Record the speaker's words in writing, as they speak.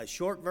A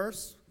short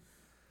verse,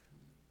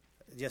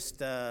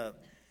 just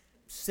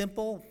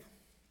simple.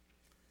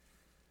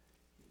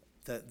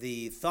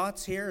 The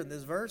thoughts here in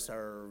this verse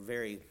are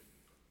very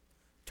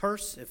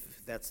terse,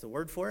 if that's the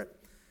word for it.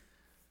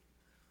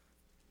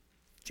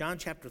 John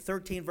chapter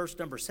 13, verse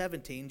number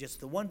 17,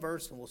 just the one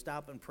verse, and we'll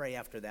stop and pray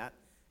after that,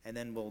 and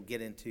then we'll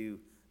get into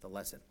the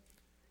lesson.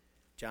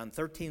 John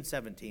 13,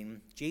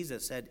 17,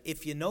 Jesus said,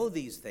 "If you know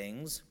these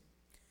things,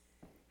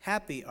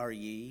 happy are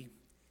ye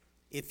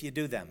if you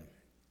do them."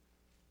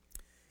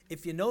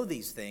 If you know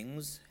these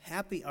things,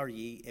 happy are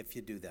ye if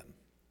you do them.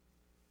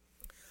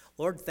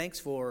 Lord,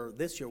 thanks for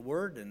this, your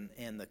word,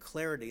 and the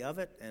clarity of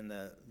it and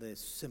the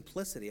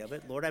simplicity of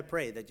it. Lord, I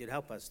pray that you'd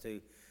help us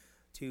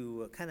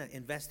to kind of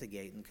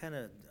investigate and kind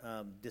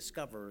of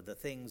discover the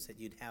things that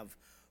you'd have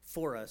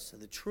for us,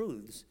 the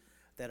truths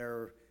that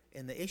are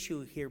in the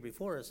issue here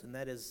before us, and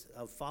that is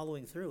of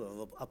following through,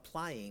 of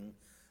applying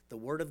the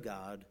word of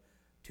God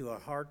to our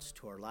hearts,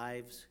 to our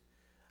lives,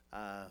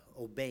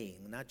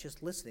 obeying, not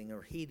just listening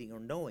or heeding or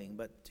knowing,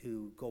 but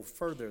to go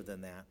further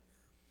than that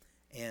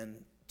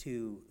and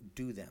to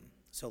do them.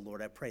 So,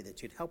 Lord, I pray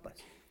that you'd help us.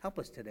 Help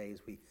us today as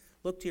we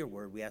look to your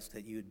word. We ask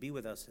that you would be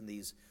with us in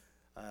these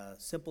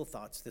simple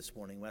thoughts this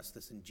morning. We ask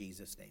this in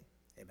Jesus' name.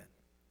 Amen.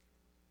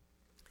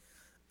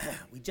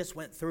 We just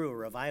went through a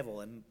revival,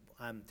 and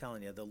I'm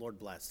telling you, the Lord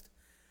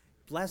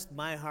blessed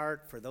my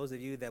heart. For those of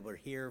you that were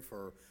here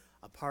for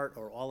a part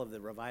or all of the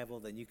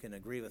revival, then you can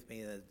agree with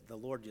me that the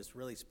Lord just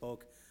really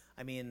spoke.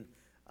 I mean,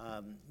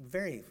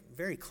 very,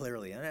 very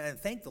clearly. And I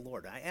thank the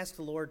Lord. I ask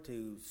the Lord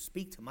to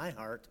speak to my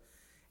heart,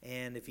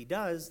 and if he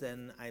does,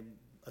 then I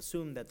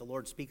assume that the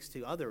Lord speaks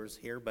to others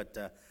here, but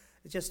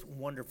it's just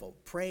wonderful.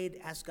 Prayed,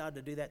 asked God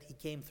to do that. He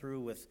came through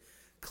with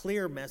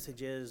clear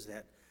messages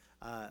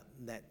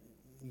that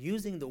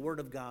using the Word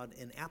of God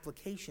in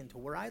application to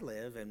where I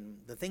live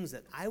and the things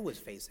that I was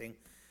facing,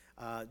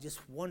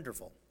 just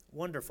wonderful,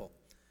 wonderful.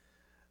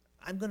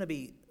 I'm going to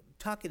be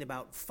talking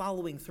about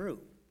following through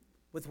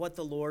with what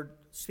the Lord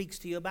speaks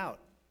to you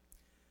about,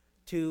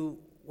 to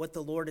what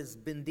the Lord has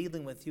been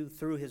dealing with you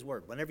through his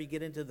word. Whenever you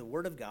get into the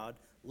Word of God,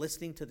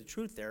 listening to the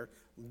truth there,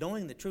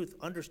 knowing the truth,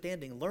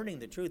 understanding, learning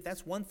the truth,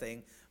 that's one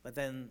thing, but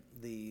then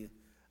the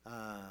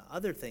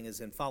other thing is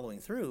in following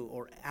through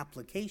or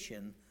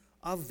application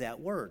of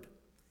that word.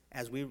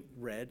 As we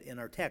read in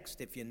our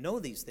text, if you know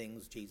these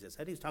things, Jesus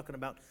said, he's talking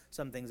about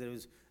some things that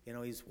was,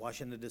 he's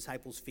washing the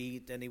disciples'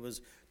 feet, and he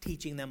was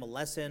teaching them a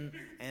lesson,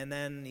 and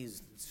then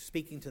he's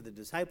speaking to the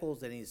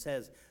disciples, and he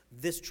says,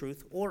 this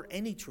truth, or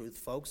any truth,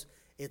 folks,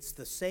 it's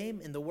the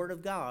same in the Word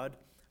of God.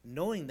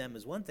 Knowing them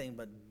is one thing,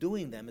 but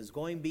doing them is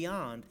going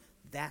beyond.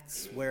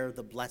 That's where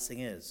the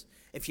blessing is.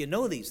 If you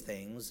know these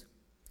things,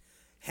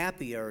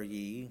 happy are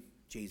ye,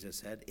 Jesus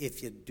said,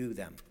 if you do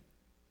them.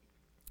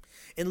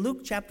 In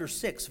Luke chapter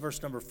 6,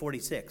 verse number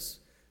 46,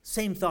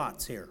 same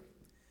thoughts here,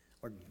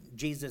 where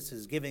Jesus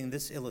is giving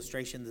this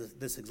illustration,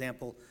 this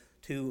example,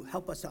 to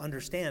help us to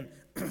understand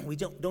we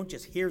don't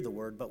just hear the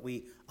word, but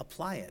we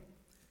apply it.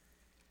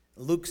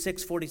 Luke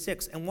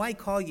 6:46, and why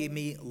call ye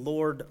me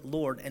Lord,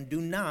 Lord, and do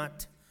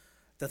not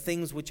the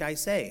things which I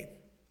say?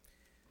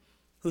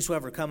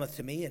 Whosoever cometh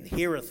to me and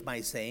heareth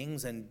my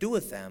sayings and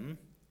doeth them,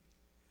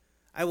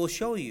 I will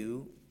show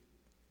you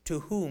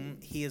to whom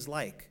he is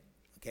like.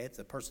 Okay, it's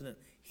a person that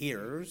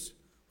hears,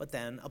 but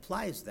then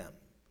applies them,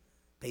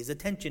 pays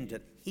attention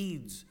to,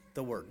 heeds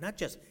the word. Not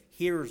just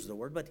hears the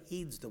word, but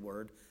heeds the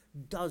word,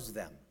 does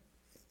them.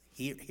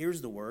 He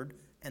hears the word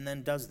and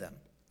then does them.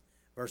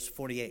 Verse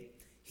 48,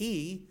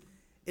 he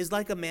is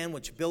like a man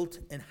which built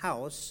an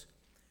house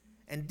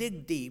and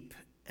digged deep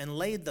and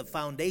laid the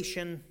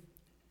foundation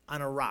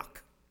on a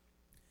rock.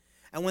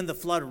 And when the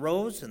flood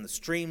rose and the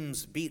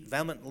streams beat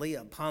vehemently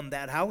upon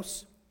that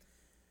house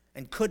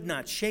and could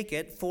not shake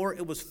it, for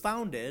it was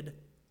founded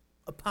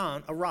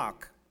upon a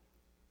rock.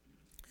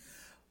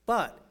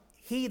 But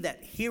he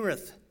that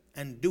heareth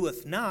and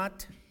doeth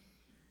not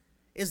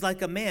is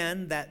like a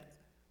man that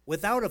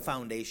without a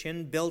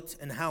foundation built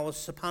an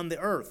house upon the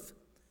earth.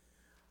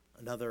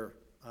 Another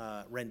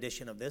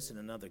rendition of this in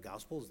another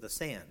gospel is the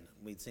sand.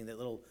 We'd sing that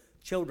little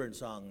children's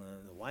song,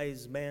 the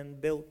wise man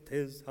built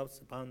his house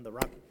upon the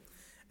rock.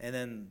 And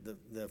then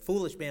the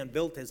foolish man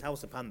built his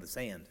house upon the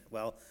sand.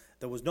 Well,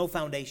 there was no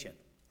foundation.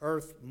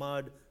 Earth,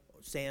 mud,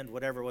 sand,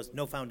 whatever it was,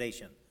 no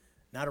foundation.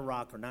 Not a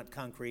rock or not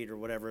concrete or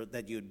whatever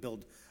that you'd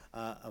build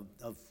a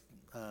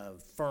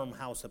firm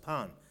house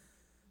upon.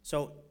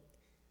 So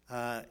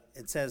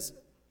it says,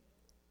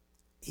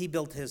 he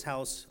built his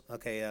house,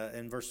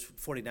 in verse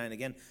 49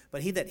 again,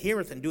 but he that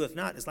heareth and doeth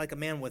not is like a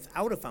man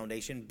without a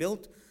foundation,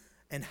 built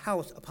an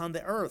house upon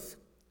the earth,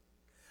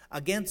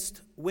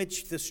 against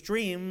which the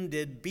stream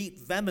did beat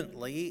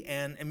vehemently,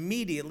 and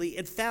immediately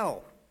it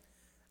fell.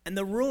 And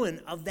the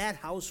ruin of that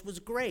house was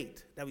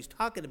great. Now he's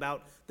talking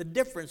about the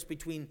difference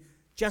between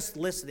just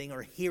listening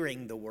or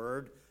hearing the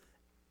word,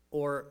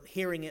 or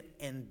hearing it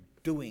and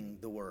doing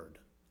the word,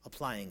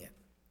 applying it.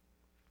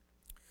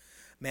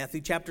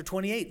 Matthew chapter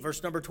 28,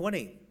 verse number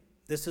 20.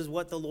 This is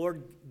what the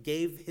Lord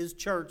gave his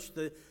church,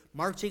 the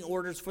marching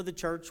orders for the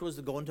church was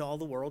to go into all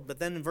the world. But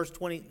then in verse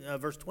 20,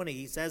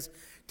 he says,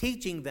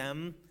 teaching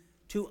them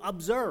to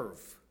observe.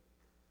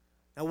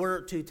 Now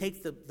we're to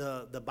take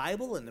the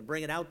Bible and to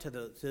bring it out to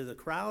the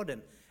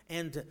crowd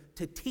and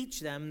to teach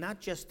them,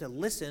 not just to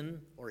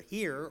listen or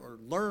hear or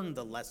learn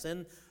the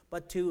lesson,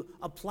 but to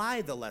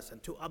apply the lesson,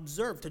 to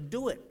observe, to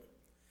do it.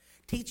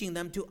 Teaching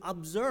them to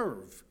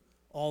observe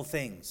all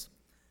things,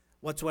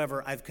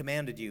 whatsoever I've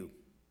commanded you.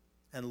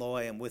 And lo,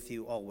 I am with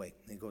you always.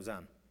 And he goes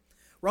on.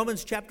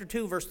 Romans chapter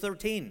 2, verse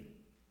 13.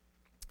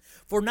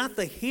 For not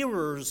the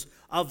hearers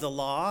of the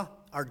law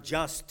are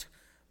just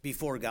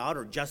before God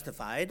or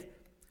justified,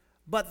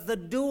 but the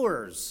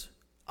doers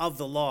of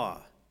the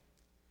law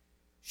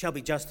shall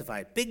be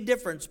justified. Big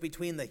difference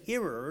between the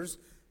hearers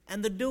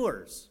and the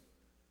doers.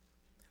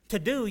 To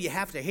do, you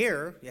have to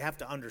hear, you have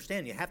to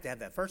understand, you have to have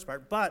that first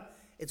part, but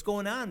it's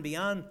going on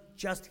beyond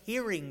just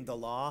hearing the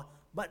law,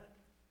 but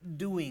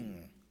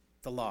doing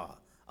the law,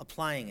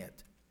 applying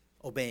it,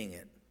 obeying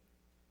it.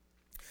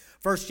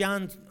 1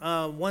 John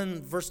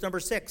 1, verse number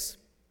 6.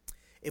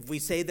 If we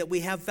say that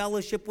we have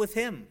fellowship with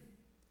him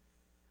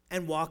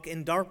and walk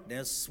in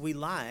darkness, we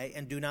lie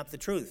and do not the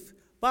truth.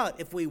 But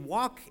if we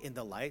walk in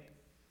the light,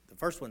 the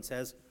first one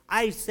says,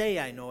 I say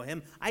I know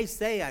him, I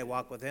say I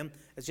walk with him.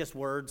 It's just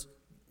words.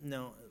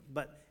 No,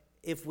 but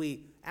if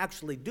we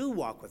actually do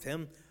walk with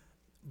him,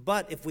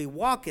 but if we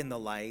walk in the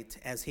light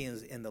as he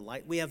is in the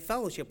light, we have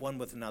fellowship one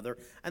with another,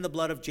 and the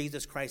blood of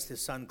Jesus Christ, his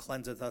son,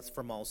 cleanseth us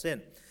from all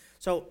sin.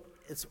 So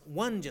it's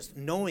one just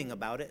knowing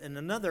about it, and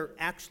another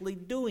actually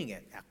doing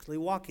it, actually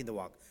walking the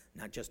walk,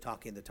 not just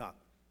talking the talk.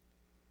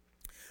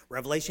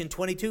 Revelation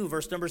 22,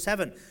 verse number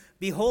 7.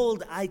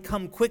 Behold, I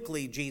come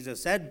quickly,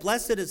 Jesus said.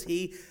 Blessed is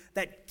he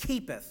that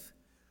keepeth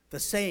the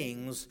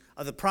sayings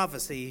of the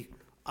prophecy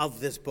of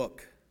this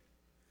book.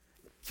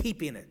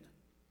 Keeping it.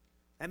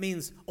 That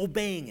means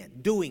obeying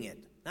it, doing it.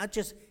 Not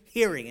just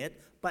hearing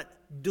it, but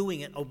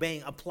doing it,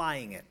 obeying,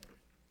 applying it.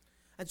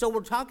 And so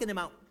we're talking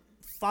about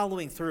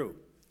following through.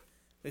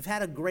 We've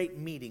had a great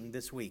meeting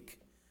this week.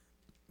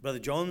 Brother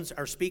Jones,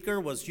 our speaker,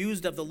 was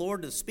used of the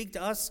Lord to speak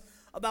to us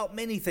about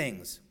many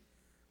things.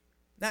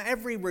 Now,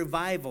 every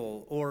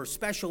revival or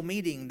special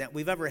meeting that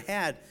we've ever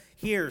had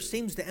here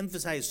seems to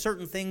emphasize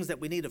certain things that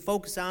we need to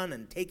focus on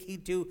and take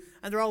heed to,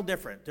 and they're all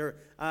different.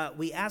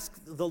 We ask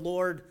the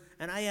Lord,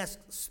 and I ask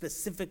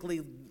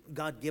specifically,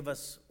 God, give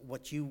us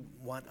what you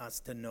want us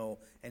to know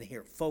and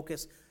hear.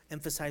 Focus,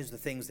 emphasize the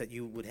things that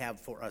you would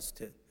have for us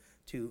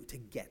to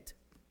get.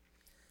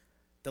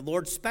 The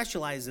Lord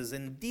specializes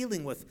in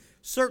dealing with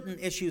certain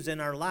issues in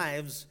our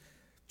lives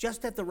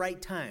just at the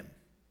right time.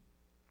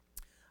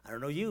 I don't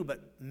know you,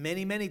 but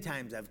many, many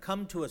times I've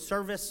come to a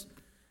service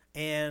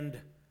and,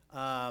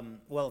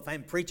 if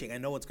I'm preaching, I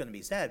know what's going to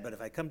be said, but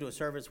if I come to a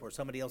service where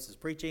somebody else is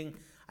preaching,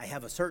 I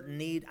have a certain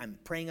need, I'm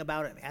praying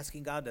about it, I'm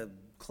asking God to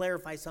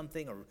clarify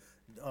something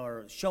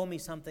or show me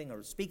something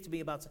or speak to me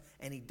about something,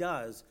 and he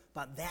does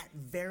about that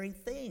very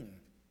thing.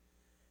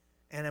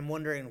 And I'm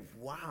wondering,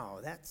 wow,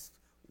 that's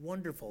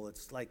wonderful.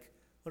 It's like,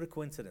 what a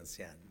coincidence.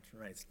 Yeah,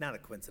 right, it's not a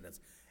coincidence.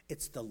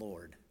 It's the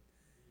Lord.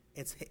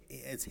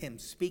 It's him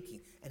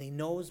speaking, and he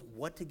knows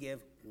what to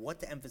give, what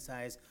to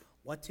emphasize,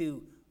 what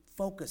to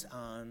focus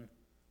on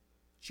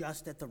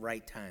just at the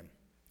right time.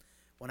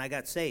 When I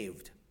got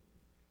saved,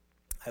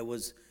 I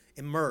was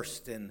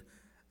immersed in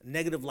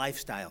negative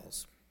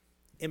lifestyles,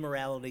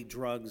 immorality,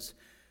 drugs,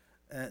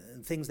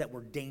 things that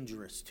were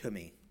dangerous to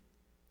me.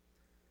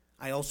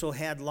 I also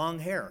had long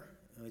hair.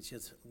 It's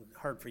just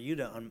hard for you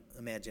to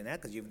imagine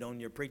that because you've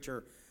known your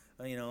preacher,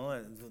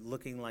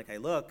 looking like I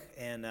look,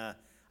 and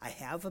I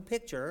have a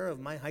picture of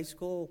my high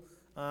school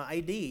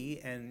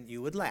ID, and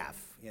you would laugh.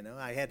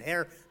 I had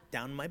hair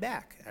down my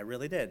back. I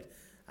really did.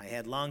 I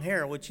had long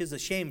hair, which is a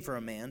shame for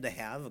a man to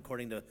have,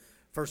 according to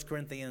 1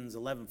 Corinthians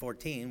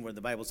 11:14, where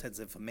the Bible says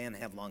if a man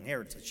have long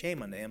hair, it's a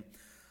shame unto him.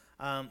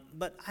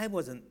 But I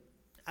was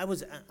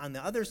on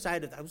the other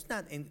side I was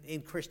not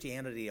in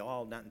Christianity at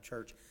all, not in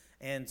church.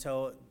 And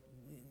so,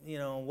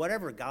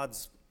 whatever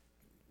God's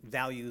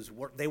values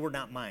were, they were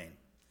not mine.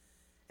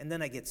 And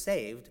then I get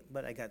saved,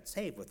 but I got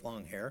saved with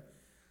long hair,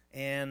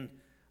 and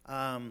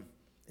I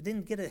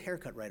didn't get a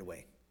haircut right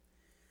away.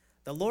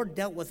 The Lord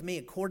dealt with me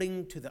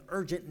according to the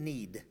urgent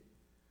need,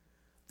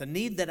 the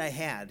need that I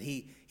had.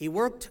 He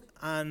worked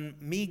on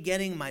me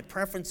getting my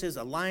preferences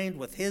aligned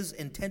with his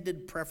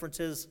intended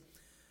preferences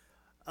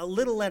a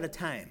little at a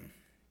time.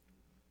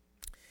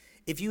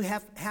 If you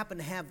happen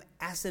to have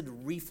acid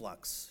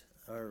reflux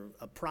or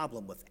a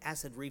problem with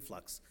acid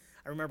reflux,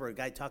 I remember a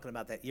guy talking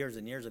about that years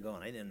and years ago,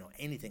 and I didn't know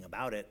anything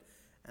about it.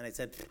 And I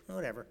said,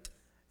 whatever.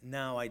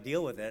 Now I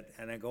deal with it,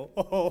 and I go,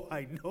 oh,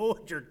 I know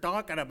what you're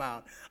talking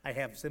about. I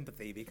have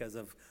sympathy because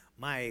of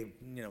my,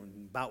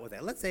 bout with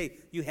that. Let's say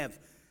you have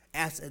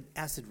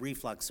acid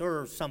reflux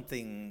or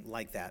something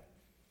like that.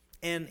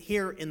 And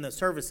here in the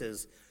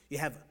services, you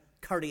have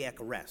cardiac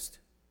arrest.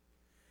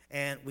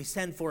 And we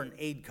send for an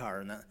aid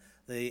car, and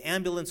the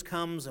ambulance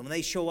comes, and when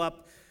they show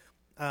up,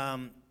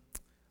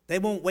 They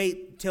won't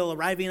wait till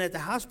arriving at the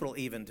hospital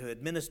even to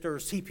administer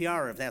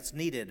CPR if that's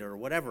needed or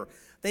whatever.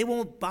 They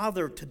won't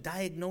bother to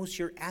diagnose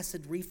your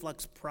acid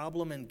reflux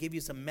problem and give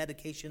you some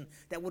medication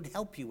that would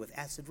help you with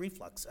acid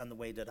reflux on the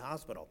way to the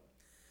hospital.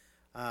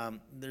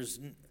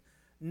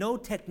 No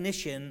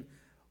technician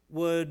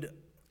would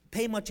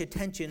pay much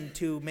attention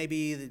to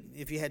maybe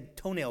if you had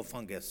toenail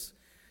fungus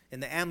in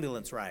the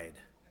ambulance ride,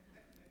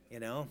 you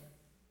know.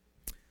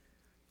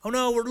 Oh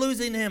no, we're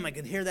losing him. I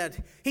can hear that.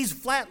 He's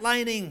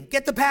flatlining.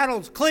 Get the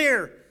paddles,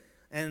 clear.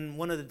 And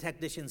one of the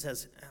technicians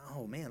says,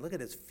 oh man, look at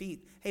his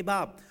feet. Hey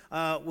Bob,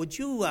 would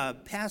you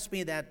pass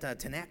me that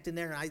Tinactin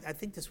there? I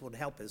think this would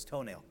help his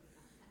toenail.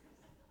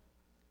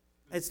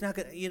 It's not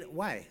going to,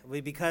 why?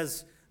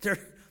 Because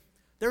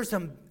there's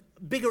some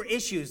bigger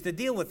issues to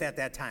deal with at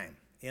that time.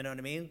 You know what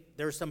I mean?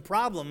 There's some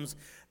problems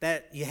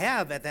that you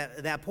have at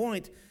that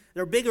point.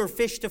 There are bigger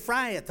fish to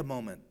fry at the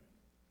moment.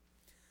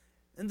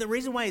 And the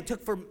reason why it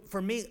took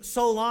for me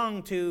so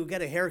long to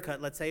get a haircut,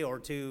 let's say, or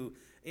to,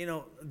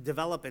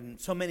 develop in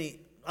so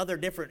many other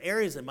different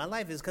areas in my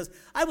life is because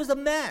I was a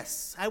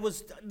mess. I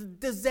was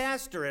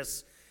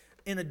disastrous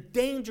in a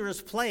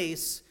dangerous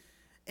place.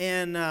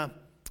 And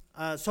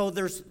so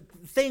there's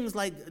things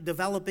like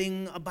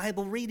developing a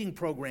Bible reading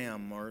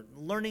program or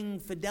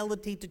learning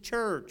fidelity to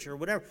church or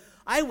whatever.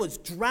 I was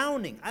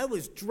drowning,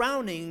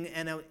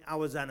 and I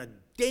was on a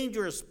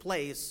dangerous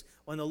place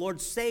when the Lord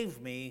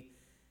saved me.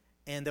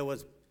 And there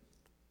was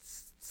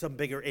some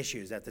bigger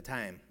issues at the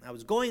time. I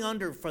was going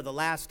under for the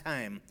last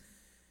time.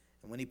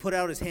 And when he put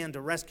out his hand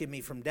to rescue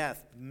me from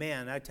death,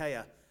 man, I tell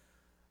you,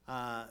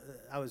 I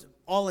was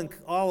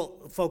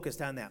all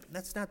focused on that.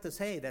 That's not to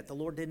say that the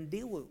Lord didn't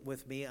deal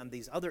with me on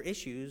these other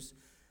issues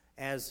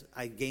as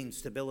I gained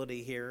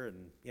stability here.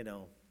 And,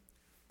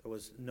 there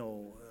was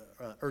no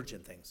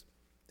urgent things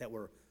that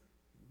were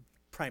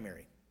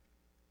primary.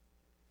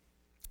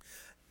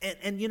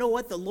 And you know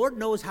what? The Lord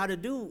knows how to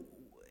do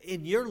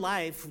in your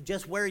life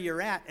just where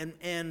you're at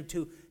and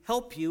to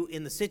help you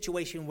in the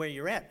situation where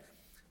you're at.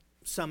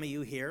 Some of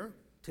you here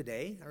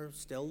today are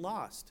still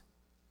lost.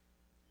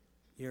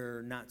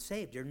 You're not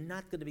saved. You're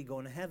not going to be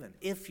going to heaven.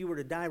 If you were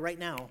to die right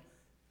now,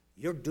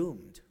 you're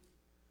doomed.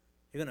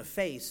 You're going to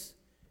face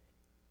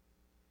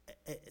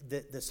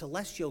the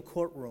celestial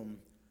courtroom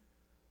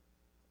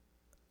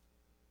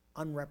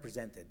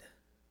unrepresented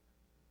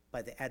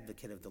by the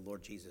advocate of the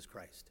Lord Jesus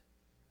Christ.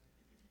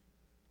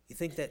 You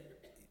think that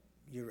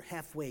you're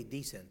halfway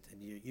decent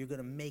and you're going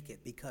to make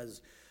it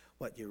because,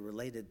 you're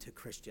related to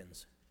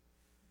Christians.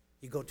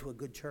 You go to a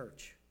good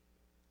church.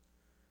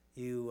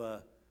 You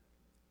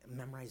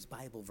memorize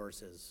Bible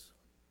verses.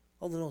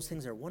 All of those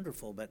things are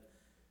wonderful, but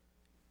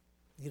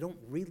you don't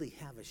really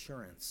have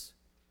assurance.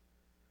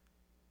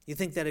 You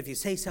think that if you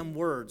say some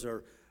words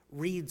or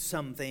read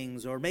some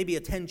things or maybe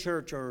attend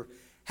church or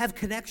have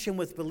connection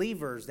with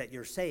believers that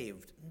you're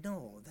saved.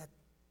 No, that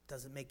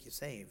doesn't make you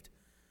saved.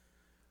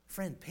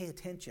 Friend, pay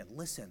attention.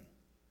 Listen.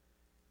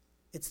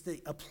 It's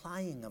the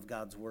applying of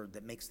God's word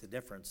that makes the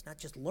difference, not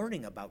just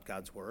learning about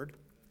God's word.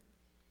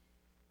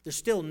 There's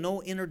still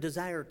no inner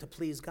desire to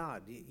please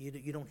God.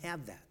 You don't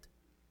have that.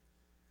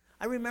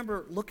 I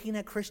remember looking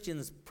at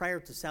Christians prior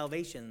to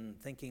salvation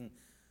thinking,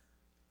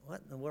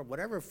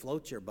 whatever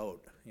floats your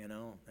boat,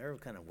 they're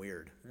kind of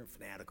weird. They're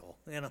fanatical,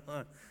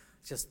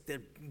 It's just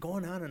they're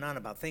going on and on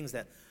about things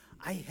that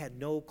I had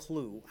no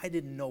clue. I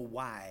didn't know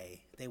why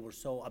they were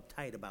so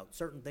uptight about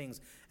certain things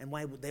and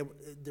why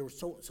there were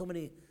so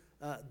many.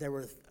 There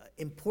were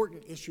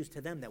important issues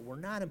to them that were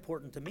not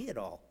important to me at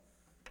all,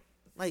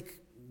 like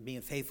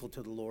being faithful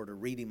to the Lord or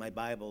reading my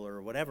Bible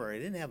or whatever. I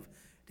didn't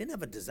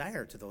have a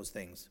desire to those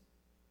things.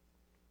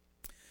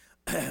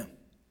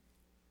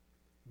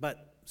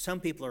 But some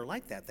people are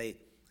like that. They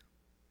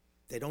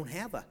don't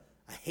have a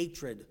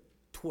hatred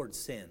towards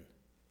sin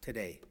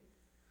today.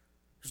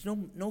 There's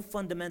no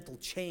fundamental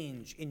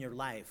change in your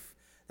life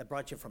that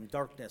brought you from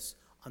darkness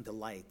unto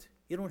light.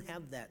 You don't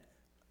have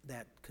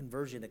that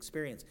conversion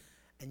experience.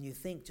 And you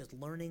think just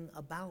learning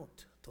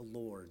about the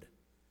Lord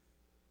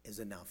is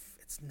enough.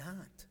 It's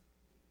not.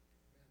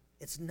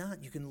 It's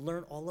not. You can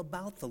learn all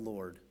about the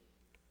Lord.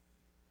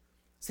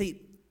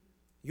 See,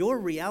 your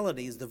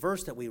reality is the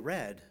verse that we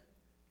read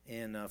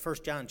in 1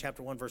 John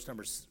chapter 1, verse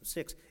number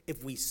 6.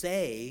 If we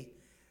say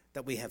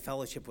that we have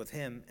fellowship with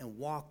him and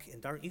walk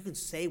in darkness, you can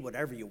say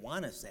whatever you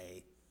want to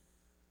say,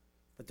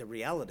 but the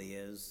reality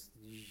is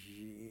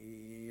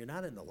you're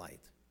not in the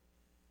light.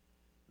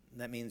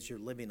 That means you're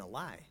living a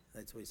lie.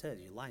 That's what he says.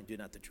 You lie and do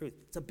not the truth.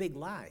 It's a big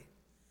lie.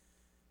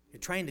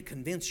 You're trying to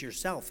convince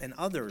yourself and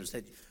others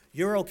that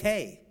you're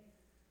okay,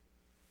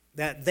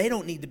 that they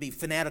don't need to be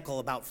fanatical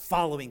about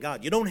following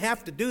God. You don't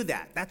have to do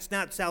that. That's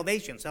not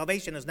salvation.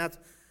 Salvation is not.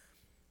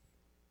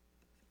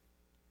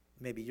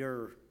 Maybe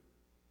your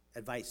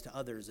advice to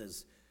others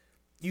is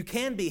you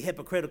can be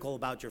hypocritical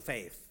about your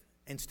faith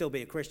and still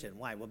be a Christian.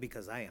 Why? Well,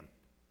 because I am.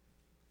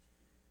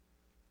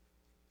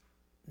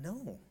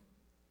 No.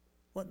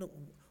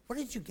 Where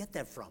did you get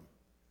that from?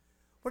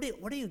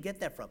 Where do you get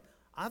that from?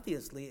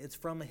 Obviously, it's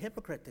from a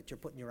hypocrite that you're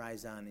putting your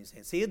eyes on. You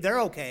say, see,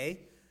 they're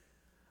okay.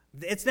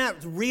 It's not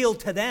real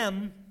to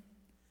them.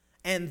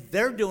 and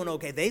they're doing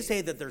okay. They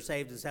say that they're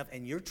saved and stuff,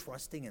 and you're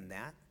trusting in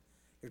that.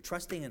 You're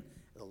trusting in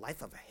the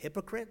life of a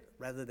hypocrite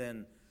rather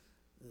than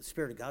the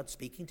Spirit of God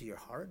speaking to your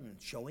heart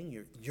and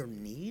showing your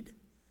need,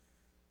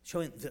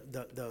 showing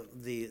the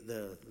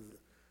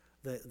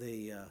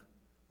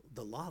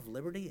law of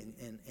liberty,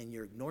 and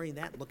you're ignoring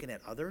that, looking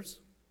at others.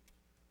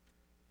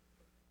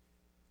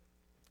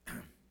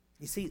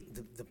 You see,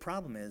 the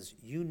problem is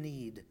you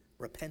need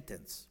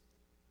repentance.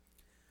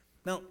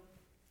 Now,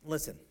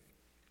 listen,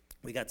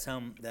 we got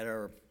some that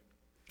are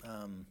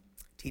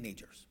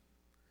teenagers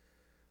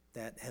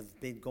that have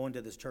been going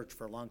to this church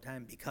for a long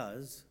time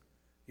because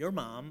your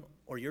mom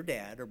or your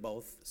dad or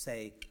both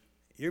say,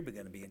 you're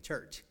going to be in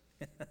church.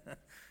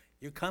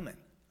 You're coming.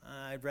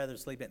 I'd rather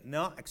sleep in.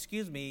 No,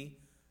 excuse me,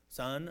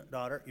 son,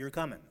 daughter, you're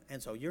coming.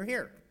 And so you're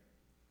here.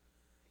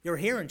 You're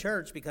here in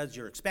church because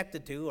you're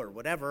expected to or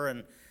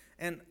whatever.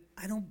 And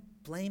I don't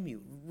blame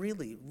you.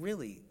 Really,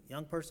 really,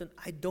 young person,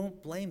 I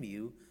don't blame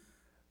you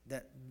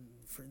that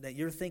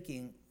you're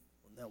thinking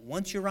that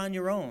once you're on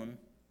your own,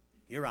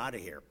 you're out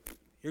of here.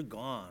 You're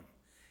gone. I'm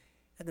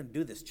not going to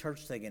do this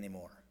church thing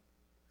anymore.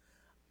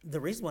 The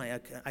reason why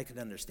I can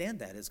understand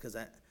that is because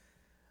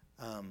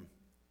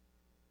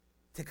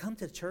to come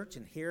to church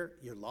and hear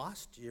you're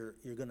lost, you're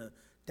going to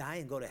die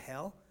and go to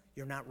hell,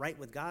 you're not right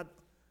with God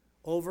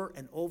over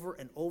and over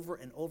and over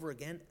and over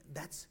again,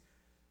 that's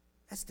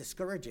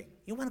discouraging.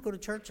 You want to go to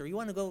church, or you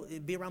want to go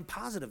be around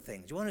positive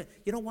things. You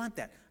don't want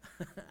that.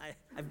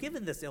 I've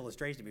given this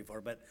illustration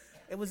before, but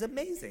it was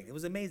amazing. It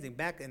was amazing.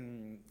 Back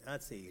in,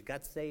 let's see,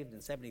 got saved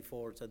in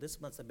 74, so this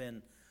must have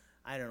been,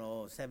 I don't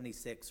know,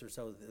 76 or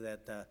so,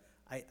 that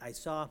I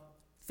saw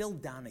Phil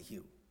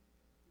Donahue.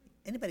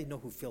 Anybody know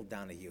who Phil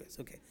Donahue is?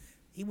 Okay.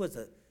 He was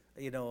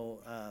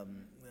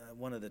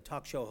one of the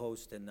talk show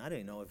hosts, and I don't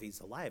even know if he's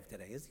alive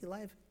today. Is he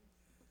alive?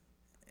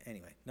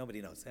 Anyway,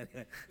 nobody knows.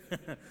 Anyway,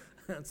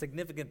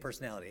 significant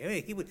personality. I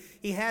mean,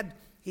 he had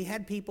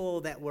people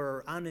that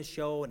were on his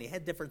show, and he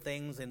had different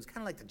things, and it's kind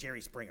of like the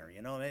Jerry Springer,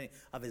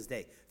 of his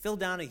day. Phil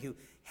Donahue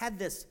had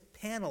this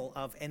panel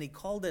and he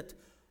called it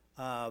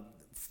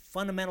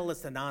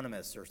Fundamentalist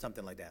Anonymous or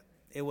something like that.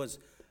 It was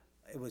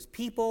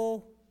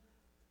people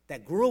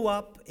that grew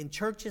up in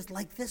churches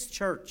like this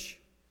church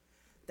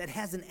that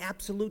has an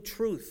absolute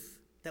truth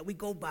that we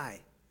go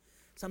by,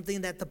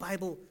 something that the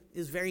Bible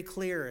is very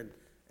clear,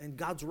 and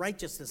God's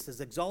righteousness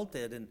is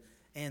exalted,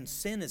 and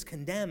sin is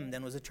condemned. And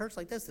it was a church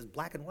like this, it's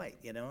black and white,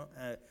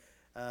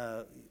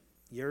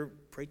 Your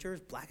preacher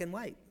is black and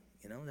white,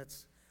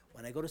 that's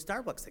when I go to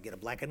Starbucks, I get a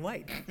black and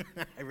white.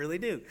 I really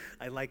do.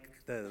 I like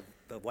the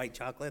white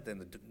chocolate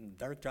and the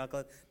dark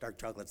chocolate. Dark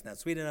chocolate's not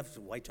sweet enough.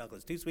 White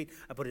chocolate's too sweet.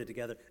 I put it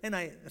together, and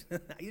I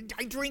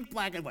drink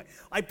black and white.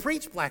 I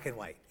preach black and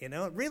white,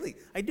 really.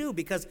 I do,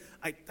 because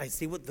I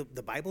see what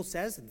the Bible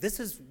says. This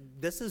is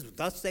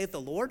thus saith the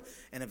Lord,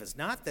 and if it's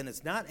not, then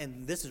it's not,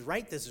 and this is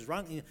right, this is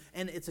wrong.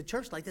 And it's a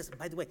church like this.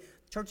 By the way,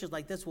 churches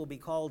like this will be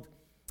called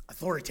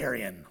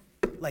authoritarian.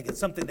 Like it's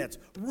something that's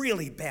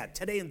really bad.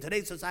 In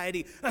today's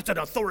society, that's an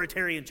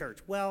authoritarian church.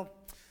 Well,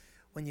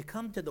 when you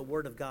come to the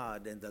Word of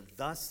God and the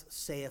thus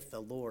saith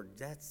the Lord,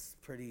 that's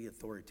pretty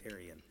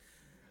authoritarian.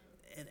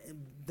 And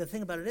the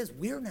thing about it is,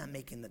 we're not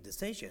making the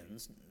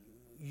decisions.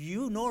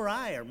 You nor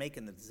I are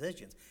making the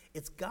decisions.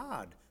 It's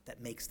God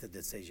that makes the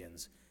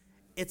decisions.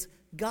 It's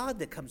God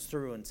that comes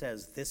through and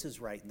says, this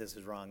is right and this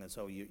is wrong, and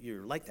so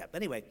you're like that.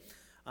 But anyway,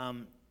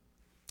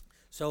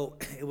 so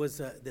it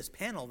was this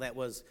panel that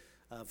was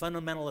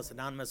Fundamentalist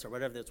Anonymous or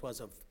whatever this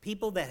was, of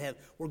people that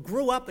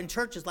grew up in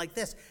churches like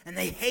this, and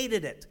they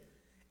hated it.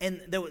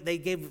 And they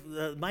gave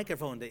the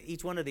microphone to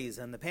each one of these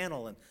on the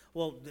panel, and,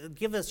 well,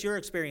 give us your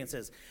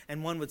experiences.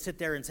 And one would sit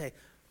there and say,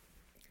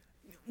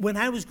 when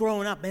I was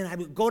growing up, man, I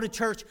would go to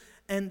church,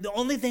 and the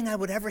only thing I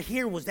would ever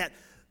hear was that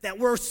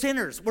we're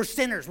sinners,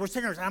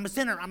 I'm a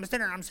sinner.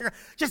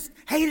 Just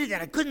hated it.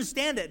 I couldn't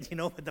stand it. You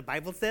know what the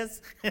Bible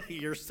says?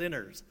 You're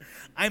sinners.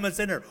 I'm a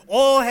sinner.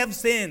 All have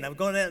sinned. I'm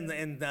going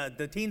in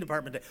the teen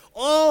department today.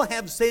 All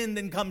have sinned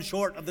and come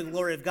short of the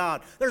glory of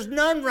God. There's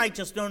none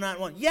righteous, no, not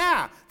one.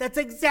 Yeah, that's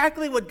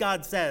exactly what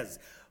God says.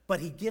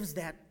 But he gives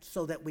that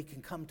so that we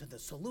can come to the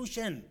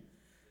solution.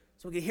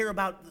 So we can hear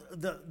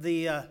about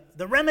the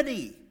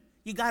remedy.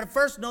 You got to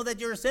first know that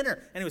you're a sinner.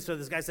 Anyway, so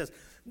this guy says,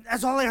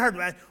 that's all I heard.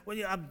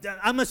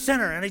 I'm a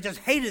sinner, and I just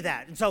hated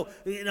that. And so,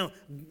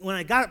 when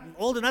I got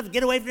old enough to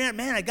get away from that,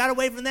 man, I got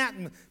away from that,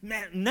 and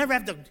man, never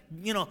have to,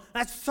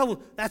 that's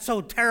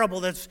so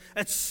terrible. That's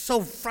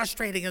so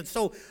frustrating. It's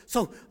so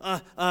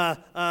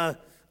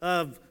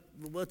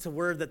what's a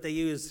word that they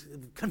use?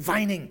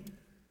 Confining.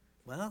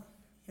 Well,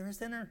 you're a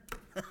sinner.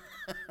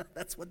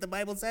 That's what the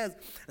Bible says.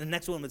 And the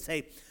next one would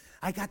say,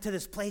 I got to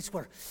this place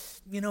where,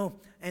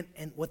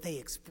 and what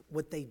they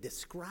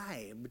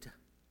described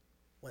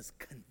was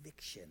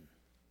conviction.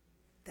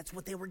 That's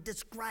what they were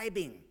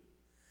describing.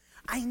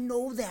 I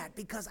know that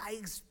because I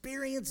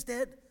experienced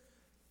it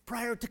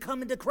prior to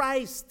coming to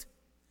Christ.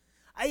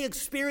 I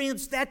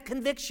experienced that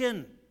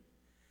conviction.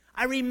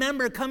 I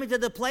remember coming to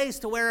the place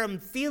to where I'm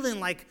feeling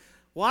like,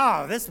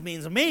 wow, this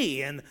means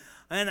me, and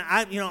And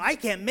I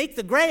can't make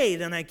the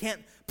grade, and I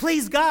can't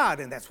please God.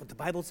 And that's what the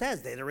Bible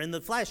says. They that are in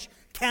the flesh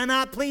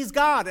cannot please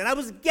God. And I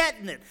was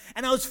getting it.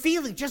 And I was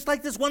feeling just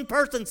like this one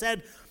person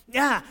said,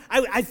 yeah,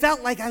 I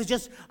felt like I was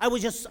just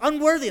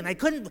unworthy, and I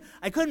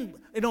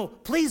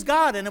couldn't please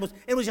God, and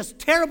it was just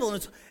terrible.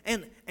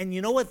 And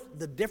you know what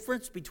the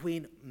difference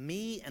between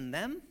me and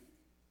them?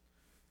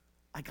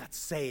 I got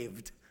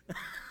saved.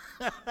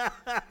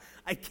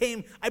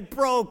 I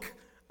broke,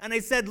 and I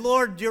said,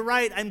 Lord, you're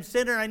right, I'm a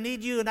sinner, I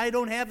need you, and I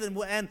don't have it,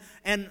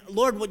 and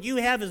Lord, what you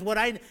have is what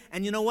and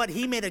you know what?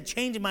 He made a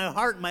change in my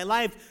heart and my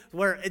life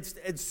where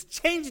it's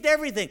changed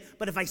everything.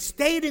 But if I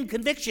stayed in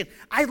conviction,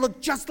 I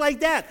looked just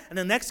like that. And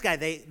the next guy,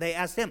 they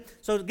asked him,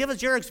 so give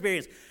us your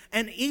experience.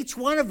 And each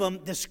one of them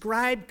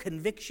described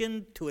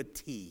conviction to a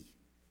T.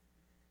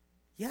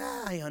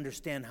 Yeah, I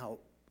understand how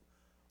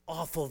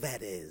awful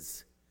that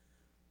is.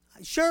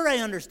 Sure, I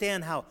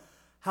understand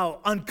how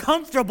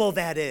uncomfortable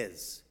that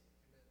is.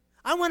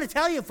 I want to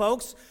tell you,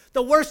 folks,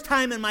 the worst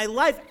time in my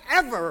life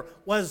ever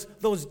was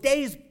those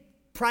days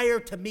prior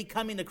to me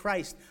coming to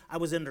Christ. I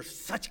was under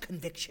such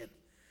conviction.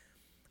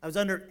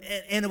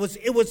 And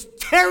it was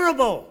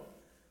terrible.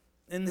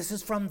 And this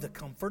is from the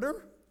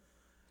Comforter.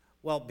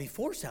 Well,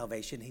 before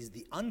salvation, he's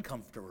the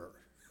uncomforter.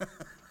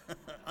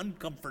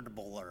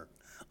 Uncomfortable.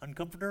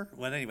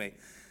 Well, anyway.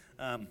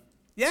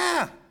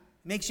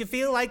 Makes you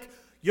feel like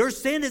your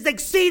sin is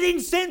exceeding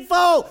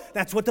sinful.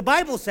 That's what the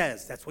Bible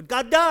says. That's what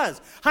God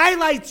does.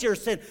 Highlights your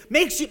sin.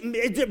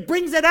 It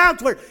brings it out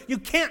to where you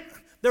can't.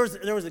 There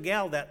was a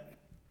gal that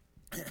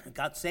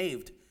got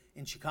saved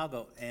in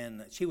Chicago,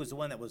 and she was the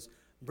one that was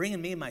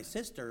bringing me and my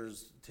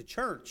sisters to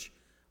church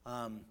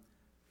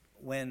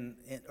when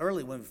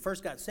we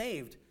first got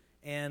saved.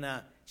 And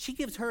she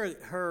gives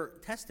her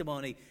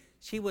testimony.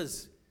 She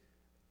was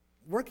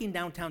working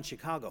downtown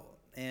Chicago,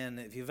 and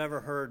if you've ever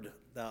heard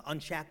the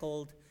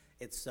Unshackled,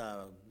 it's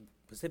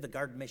Pacific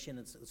Garden Mission.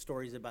 It's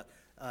stories about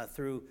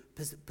through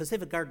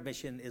Pacific Garden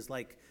Mission is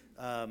like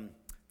the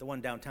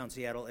one downtown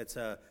Seattle. It's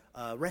a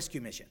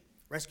rescue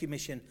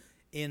mission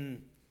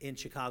in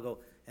Chicago,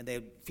 and they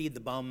would feed the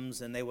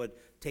bums, and they would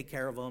take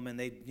care of them, and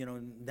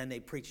then they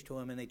preach to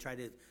them, and they try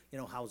to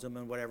house them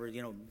and whatever,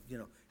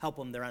 help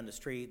them. They're on the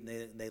street,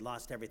 and they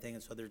lost everything,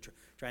 and so they're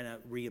trying to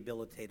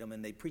rehabilitate them,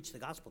 and they preach the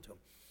gospel to them.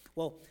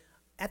 Well,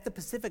 at the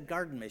Pacific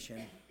Garden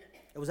Mission,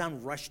 it was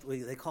on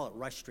they call it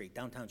Rush Street,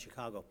 downtown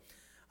Chicago.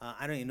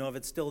 I don't even know if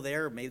it's still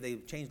there. Maybe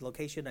they changed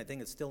location. I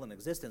think it's still in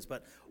existence.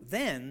 But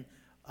then,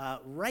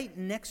 right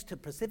next to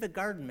Pacific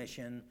Garden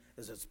Mission,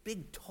 there's this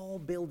big, tall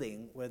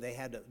building where they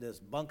had this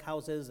bunk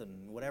houses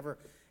and whatever.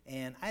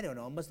 And I don't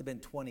know, it must have been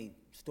 20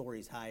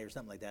 stories high or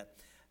something like that.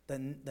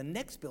 The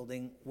next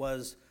building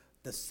was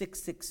the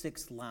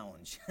 666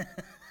 Lounge.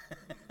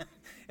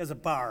 It was a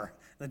bar,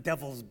 the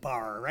Devil's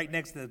Bar, right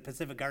next to the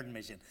Pacific Garden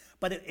Mission.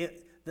 But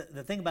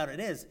the thing about it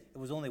is, it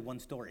was only one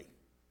story.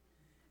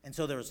 And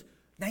so there was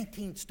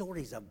 19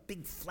 stories of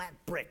big flat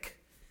brick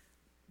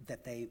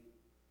that they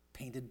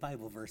painted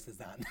Bible verses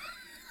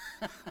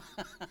on.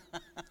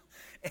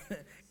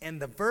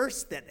 and the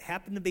verse that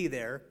happened to be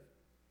there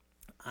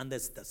on the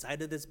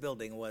side of this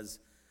building was,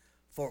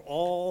 "For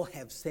all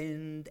have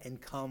sinned and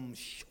come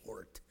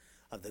short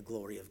of the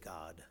glory of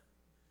God."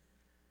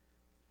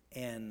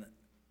 And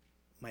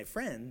my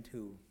friend,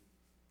 who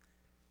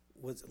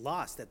was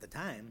lost at the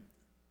time,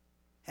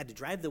 had to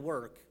drive to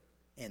work,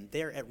 and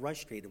there at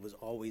Rush Street, it was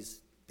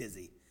always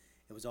busy.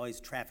 It was always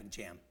traffic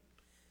jam.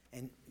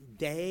 And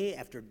day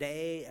after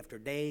day after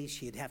day,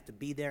 she'd have to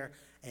be there,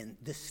 and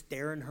this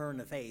staring her in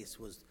the face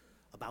was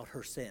about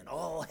her sin.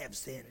 All have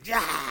sinned.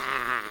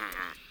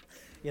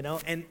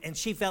 And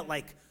she felt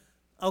like,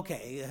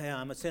 okay,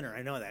 I'm a sinner,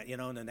 I know that,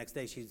 and the next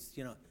day she's,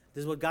 this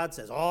is what God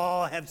says,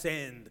 all have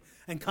sinned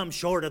and come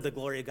short of the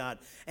glory of God.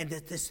 And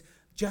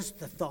just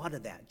the thought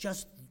of that,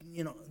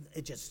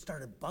 it just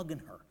started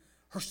bugging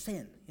her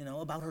sin,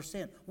 about her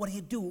sin. What do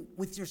you do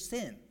with your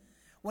sin?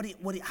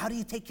 How do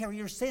you take care of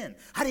your sin?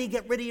 How do you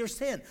get rid of your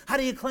sin? How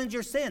do you cleanse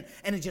your sin?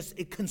 And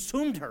it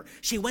consumed her.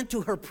 She went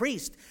to her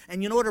priest,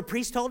 and you know what her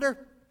priest told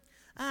her?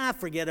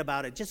 Forget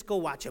about it. Just go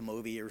watch a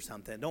movie or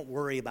something. Don't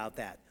worry about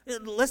that.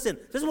 Listen,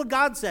 this is what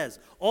God says.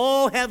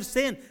 All have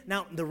sinned.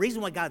 Now, the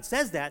reason why God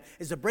says that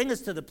is to bring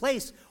us to the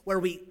place where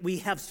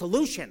we have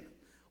solution.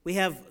 We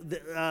have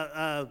the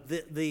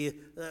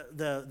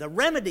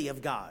remedy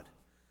of God.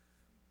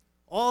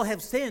 All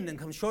have sinned and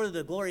come short of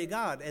the glory of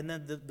God. And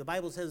then the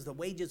Bible says the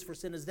wages for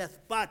sin is death,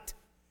 but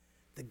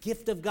the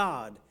gift of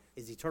God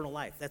is eternal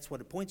life. That's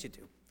what it points you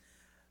to.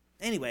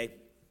 Anyway,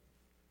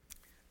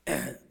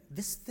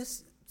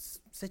 this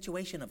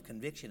situation of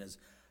conviction is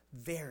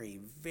very,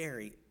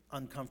 very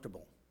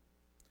uncomfortable.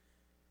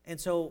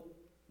 And so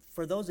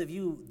for those of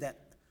you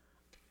that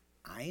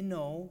I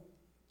know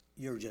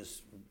you're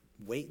just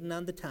waiting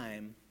on the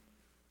time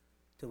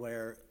to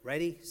where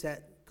ready,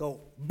 set,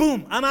 go,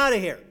 boom, I'm out of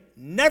here.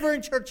 Never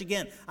in church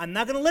again. I'm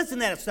not going to listen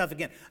to that stuff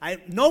again.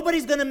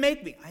 Nobody's going to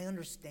make me. I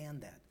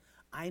understand that.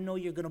 I know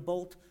you're going to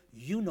bolt.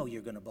 You know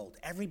you're going to bolt.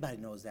 Everybody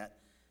knows that.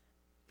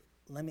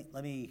 Let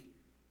me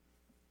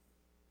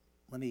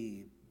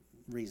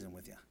reason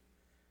with you.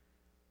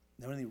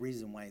 The only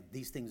reason why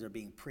these things are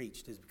being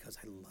preached is because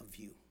I love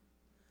you.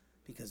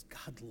 Because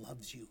God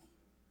loves you.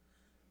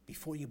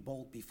 Before you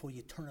bolt, before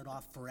you turn it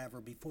off forever,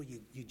 before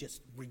you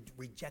just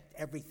reject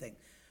everything,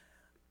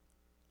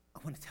 I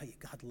want to tell you,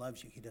 God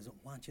loves you. He doesn't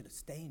want you to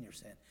stay in your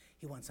sin.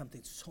 He wants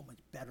something so much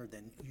better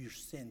than your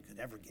sin could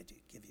ever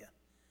give you.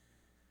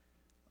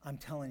 I'm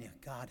telling you,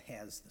 God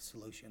has the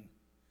solution.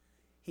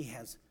 He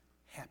has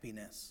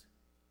happiness.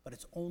 But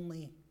it's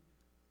only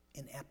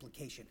in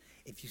application.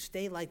 If you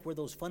stay like where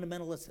those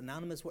fundamentalists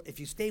anonymous were, if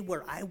you stay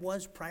where I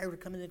was prior to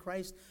coming to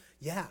Christ,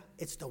 yeah,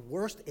 it's the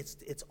worst.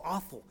 It's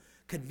awful.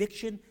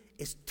 Conviction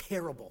is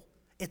terrible.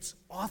 It's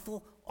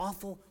awful,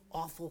 awful,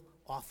 awful,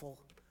 awful.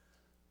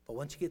 But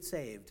once you get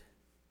saved,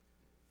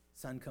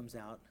 sun comes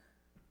out,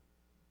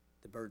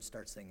 the birds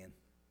start singing.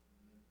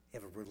 You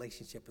have a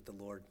relationship with the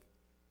Lord.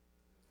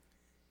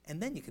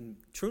 And then you can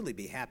truly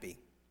be happy.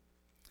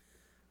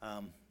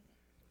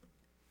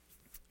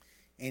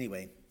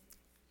 Anyway,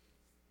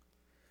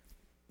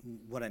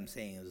 what I'm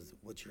saying is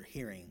what you're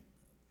hearing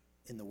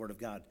in the Word of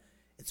God,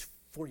 it's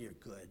for your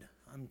good.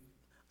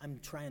 I'm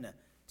trying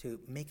to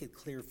make it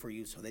clear for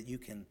you so that you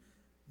can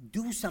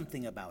do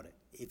something about it.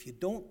 If you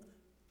don't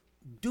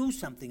do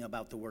something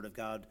about the Word of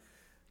God,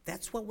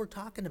 that's what we're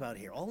talking about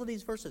here. All of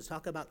these verses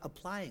talk about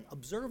applying,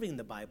 observing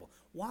the Bible,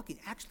 walking,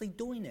 actually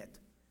doing it.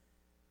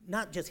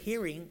 Not just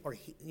hearing or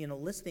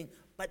listening,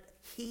 but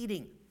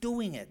heeding,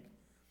 doing it.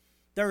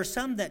 There are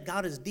some that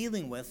God is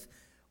dealing with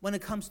when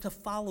it comes to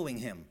following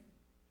Him.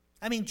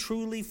 I mean,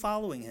 truly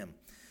following Him.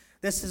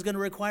 This is going to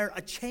require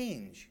a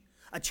change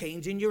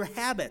in your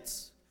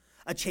habits,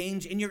 a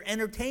change in your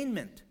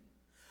entertainment,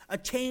 a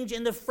change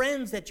in the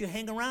friends that you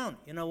hang around.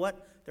 You know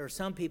what? There are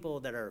some people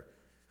that are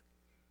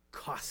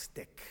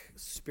caustic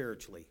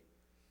spiritually.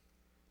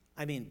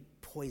 I mean,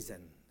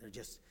 poison. They're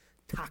just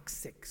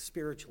toxic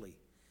spiritually.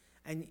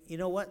 And you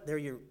know what? They're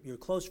your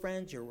close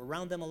friends. You're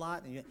around them a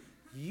lot. And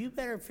you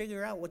better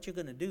figure out what you're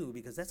going to do,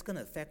 because that's going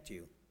to affect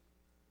you.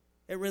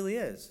 It really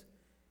is.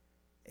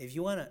 If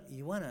you want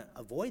to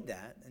avoid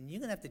that, then you're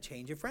going to have to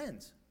change your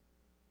friends.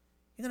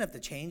 You're going to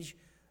have to change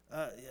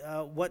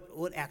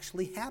what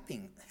actually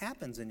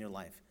happens in your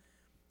life.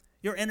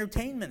 Your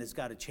entertainment has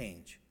got to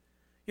change.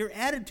 Your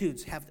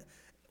attitudes have to.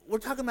 We're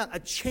talking about a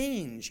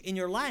change in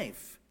your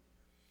life.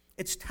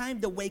 It's time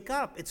to wake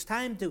up. It's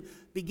time to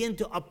begin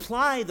to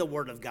apply the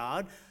Word of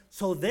God.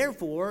 So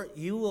therefore,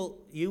 you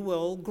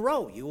will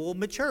grow. You will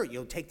mature.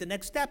 You'll take the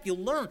next step. You'll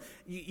learn.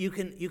 You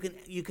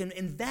can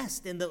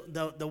invest in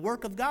the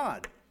work of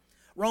God.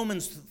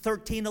 Romans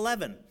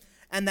 13:11.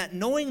 And that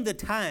knowing the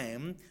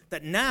time,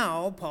 that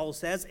now, Paul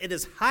says, it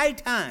is high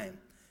time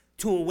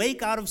to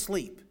awake out of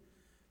sleep.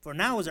 For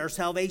now is our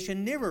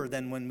salvation nearer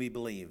than when we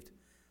believed.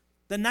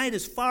 The night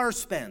is far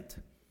spent.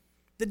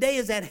 The day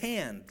is at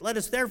hand. Let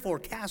us therefore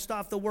cast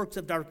off the works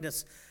of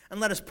darkness,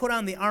 and let us put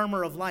on the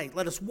armor of light.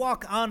 Let us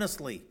walk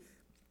honestly,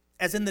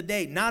 as in the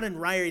day, not in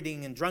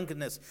rioting and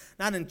drunkenness,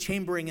 not in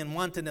chambering and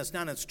wantonness,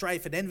 not in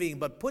strife and envying,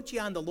 but put ye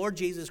on the Lord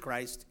Jesus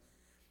Christ,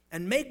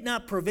 and make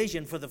not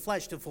provision for the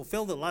flesh to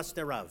fulfill the lust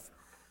thereof.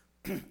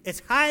 It's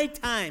high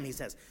time, he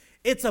says.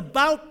 It's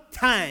about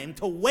time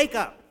to wake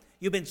up.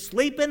 You've been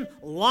sleeping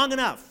long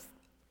enough.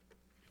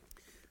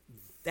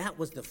 That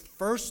was the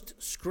first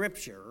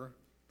scripture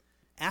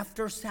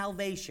after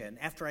salvation,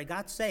 after I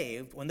got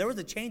saved, when there was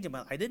a change in my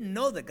life. I didn't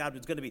know that God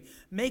was going to be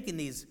making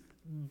these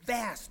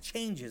vast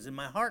changes in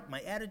my heart,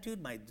 my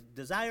attitude, my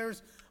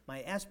desires,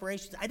 my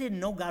aspirations. I didn't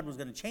know God was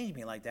going to change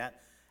me like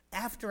that.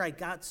 After I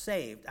got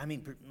saved, I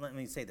mean, let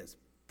me say this.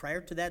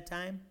 Prior to that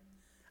time,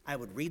 I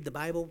would read the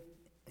Bible,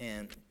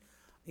 and,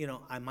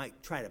 I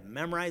might try to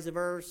memorize a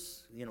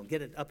verse,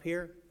 get it up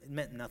here. It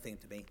meant nothing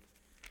to me.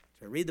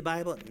 So I read the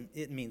Bible, and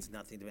it means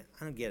nothing to me.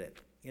 I don't get it.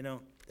 I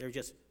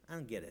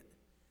don't get it.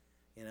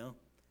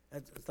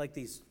 It's like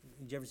these.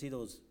 Did you ever see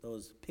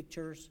those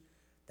pictures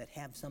that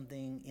have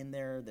something in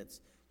there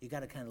that's, you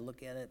got to kind of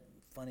look at it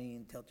funny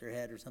and tilt your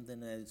head or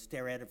something and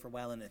stare at it for a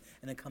while, and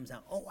it comes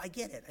out. Oh, I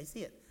get it. I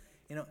see it.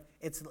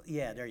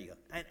 There you go.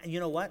 And you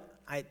know what?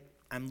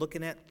 I'm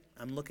looking at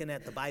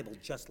the Bible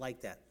just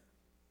like that.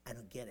 I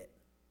don't get it.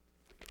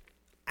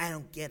 I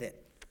don't get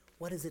it.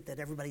 What is it that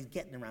everybody's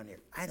getting around here?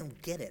 I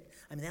don't get it.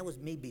 I mean, that was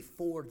me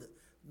before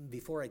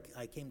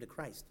I came to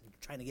Christ,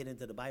 trying to get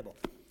into the Bible.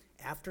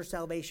 After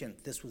salvation,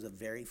 this was the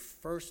very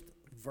first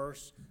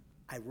verse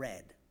I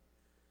read.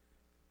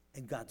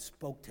 And God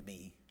spoke to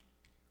me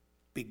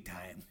big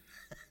time.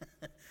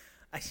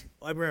 I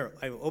remember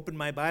I opened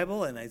my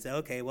Bible and I said,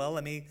 okay, well,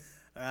 let me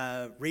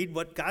read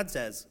what God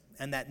says.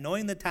 And that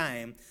knowing the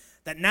time,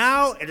 that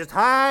now it is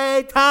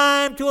high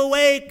time to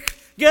awake.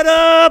 Get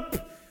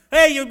up.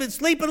 Hey, you've been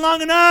sleeping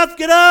long enough.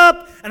 Get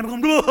up. And I'm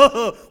going,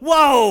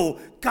 whoa,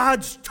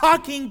 God's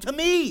talking to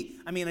me.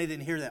 I mean, I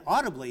didn't hear that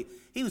audibly.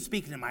 He was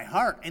speaking in my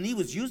heart, and he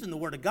was using the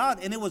Word of God,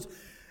 and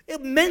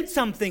it meant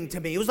something to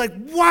me. It was like,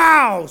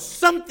 wow,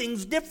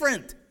 something's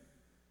different.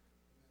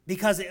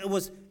 Because it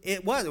was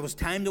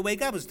time to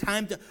wake up. It was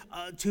time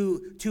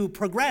to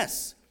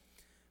progress.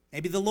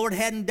 Maybe the Lord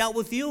hadn't dealt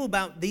with you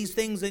about these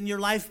things in your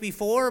life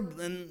before,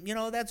 and,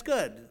 that's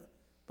good.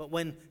 But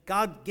when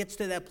God gets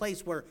to that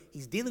place where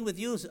he's dealing with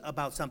you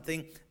about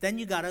something, then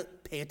you got to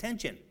pay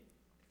attention.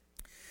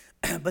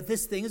 But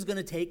this thing is going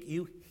to take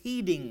you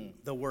heeding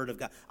the word of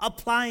God,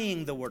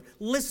 applying the word,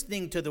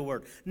 listening to the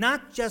word,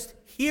 not just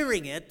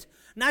hearing it,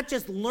 not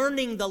just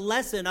learning the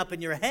lesson up in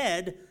your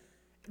head,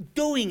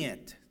 doing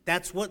it.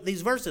 That's what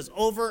these verses,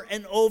 over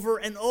and over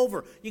and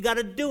over. You got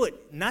to do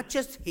it, not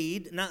just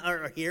heed,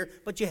 or hear,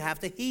 but you have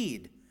to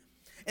heed.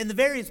 In the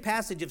various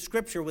passages of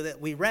Scripture that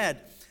we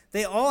read,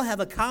 they all have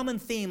a common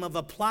theme of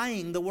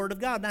applying the Word of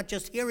God, not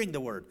just hearing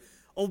the Word,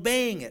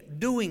 obeying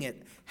it, doing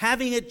it,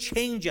 having it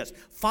change us,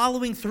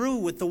 following through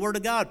with the Word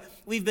of God.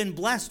 We've been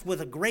blessed with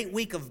a great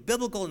week of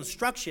biblical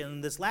instruction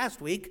this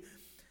last week.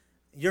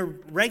 Your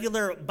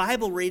regular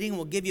Bible reading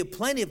will give you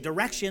plenty of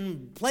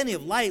direction, plenty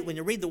of light when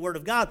you read the Word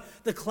of God.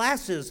 The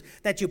classes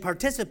that you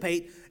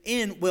participate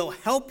in will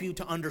help you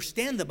to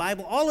understand the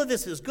Bible. All of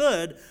this is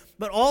good,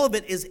 but all of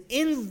it is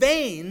in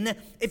vain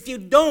if you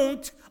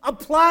don't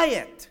apply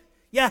it.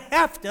 You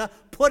have to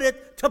put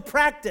it to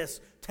practice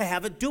to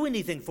have it do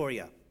anything for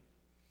you.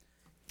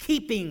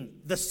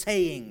 Keeping the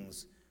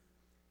sayings.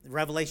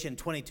 Revelation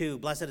 22,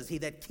 blessed is he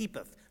that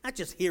keepeth, not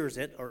just hears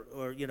it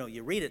or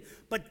you read it,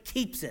 but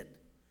keeps it.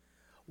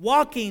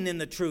 Walking in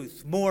the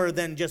truth more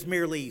than just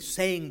merely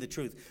saying the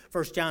truth.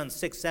 1 John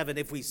 6:7,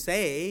 if we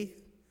say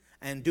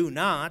and do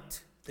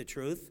not the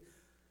truth,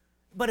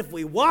 but if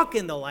we walk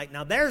in the light,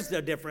 now there's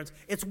the difference.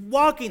 It's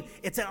walking,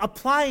 it's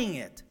applying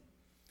it,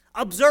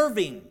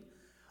 observing,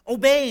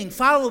 obeying,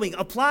 following,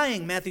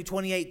 applying. Matthew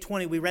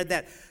 28:20, we read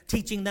that,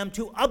 teaching them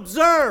to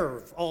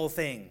observe all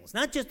things,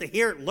 not just to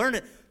hear it, learn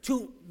it,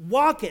 to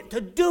walk it,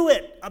 to do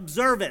it,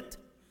 observe it.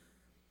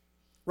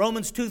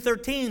 Romans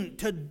 2:13,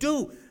 to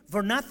do.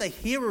 For not the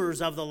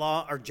hearers of the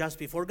law are just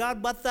before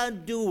God, but the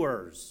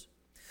doers.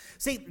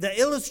 See, the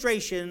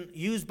illustration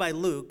used by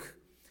Luke,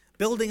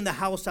 building the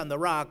house on the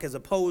rock as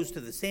opposed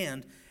to the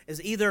sand, is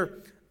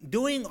either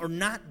doing or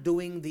not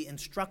doing the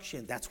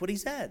instruction. That's what he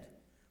said.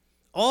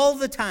 All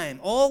the time,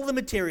 all the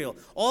material,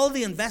 all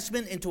the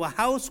investment into a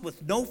house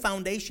with no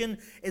foundation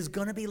is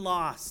going to be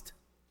lost.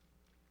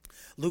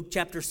 Luke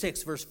chapter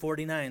 6, verse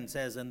 49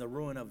 says, and the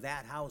ruin of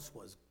that house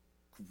was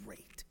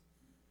great.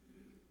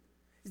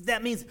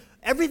 That means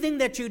everything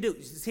that you do.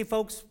 See,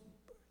 folks,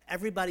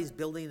 everybody's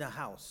building a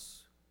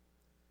house.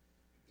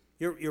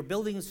 You're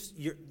building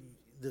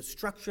the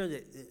structure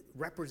that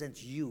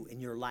represents you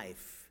in your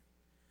life.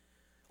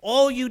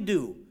 All you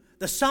do,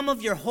 the sum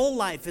of your whole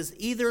life is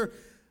either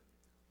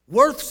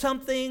worth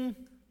something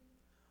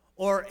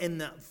or in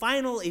the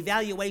final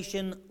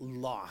evaluation,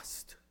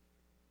 lost,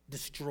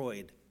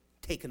 destroyed,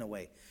 taken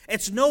away.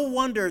 It's no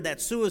wonder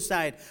that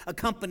suicide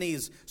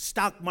accompanies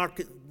stock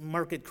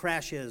market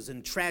crashes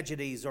and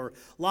tragedies or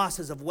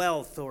losses of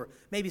wealth, or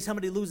maybe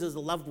somebody loses a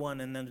loved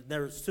one and then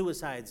there are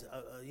suicides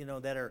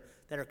that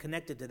are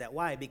connected to that.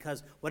 Why?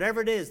 Because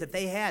whatever it is that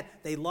they had,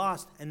 they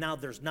lost, and now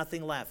there's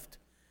nothing left.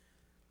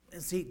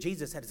 And see,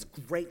 Jesus said it's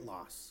great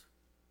loss,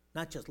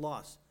 not just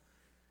loss.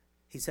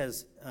 He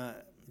says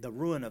the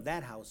ruin of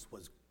that house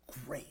was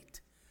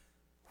great.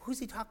 Who's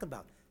he talking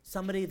about?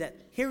 Somebody that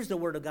hears the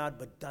word of God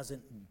but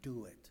doesn't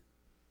do it.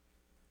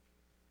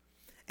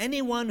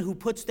 Anyone who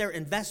puts their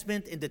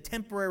investment into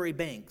temporary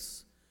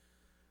banks,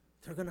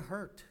 they're going to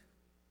hurt.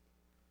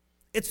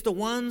 It's the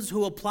ones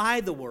who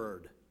apply the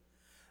word.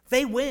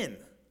 They win.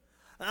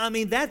 I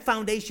mean, that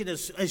foundation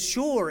is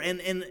sure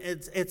and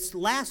it's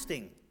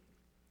lasting.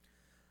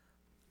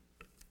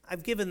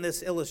 I've given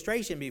this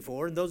illustration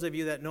before, and those of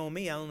you that know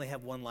me, I only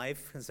have one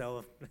life,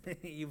 so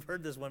you've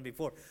heard this one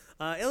before.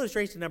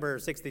 Illustration number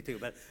 62.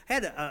 But I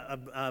had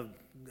a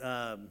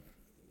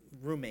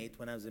roommate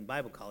when I was in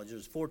Bible college. There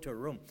was 4 to a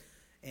room,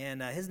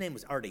 and his name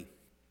was Artie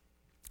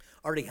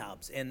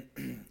Hobbs.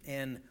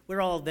 And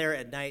we're all there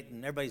at night,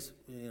 and everybody's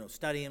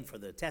studying for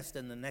the test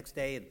and the next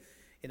day,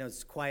 and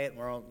it's quiet. And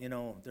we're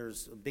all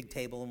there's a big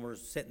table, and we're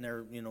sitting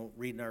there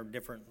reading our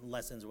different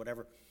lessons or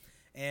whatever,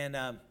 and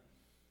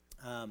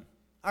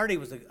Artie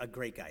was a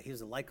great guy. He was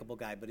a likable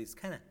guy, but he's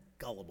kind of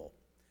gullible.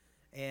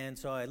 And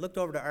so I looked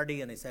over to Artie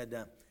and I said,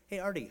 hey,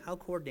 Artie, how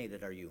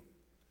coordinated are you?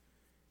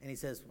 And he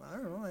says, well, I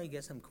don't know, I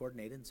guess I'm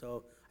coordinated.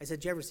 So I said,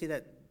 did you ever see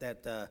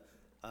that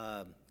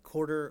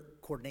quarter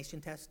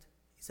coordination test?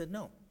 He said,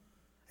 no.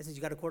 I said,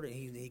 you got a quarter?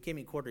 He gave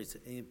me a quarter. He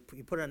said,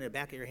 you put it on the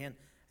back of your hand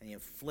and you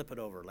flip it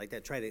over like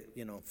that. Try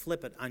to,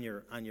 flip it on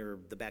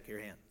the back of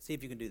your hand. See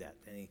if you can do that.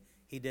 And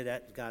he did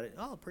that, got it.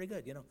 Oh, pretty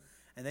good,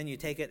 And then you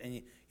take it and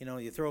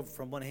you throw it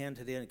from one hand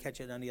to the other and catch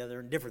it on the other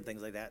and different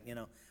things like that,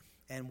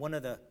 And one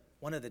of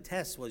the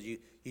tests was you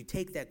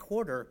take that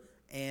quarter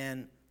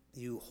and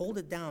you hold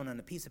it down on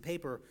a piece of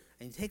paper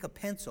and you take a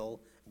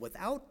pencil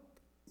without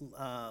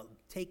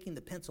taking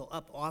the pencil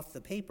up off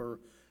the paper.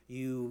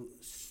 You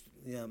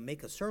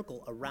make a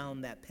circle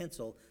around that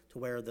pencil to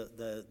where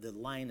the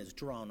line is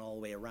drawn all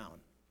the way around.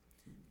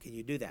 Can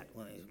you do that?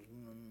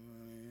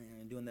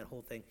 Doing that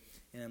whole thing.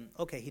 And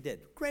okay, he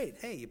did. Great.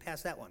 Hey, you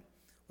passed that one.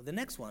 Well, the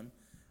next one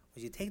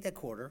was you take that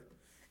quarter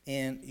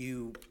and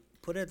you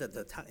put it at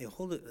the top, you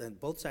hold it on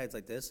both sides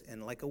like this,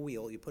 and like a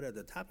wheel, you put it at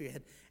the top of your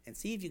head, and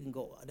see if you can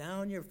go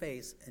down your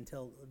face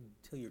until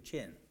your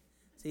chin.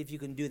 See if you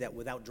can do that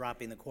without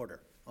dropping the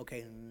quarter.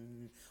 Okay.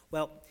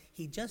 Well,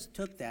 he just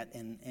took that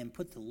and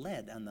put the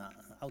lead on the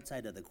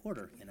outside of the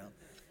quarter,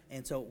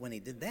 And so when he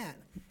did that,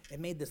 it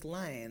made this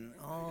line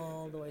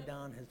all the way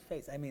down his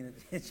face. I mean,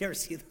 did you ever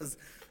see those,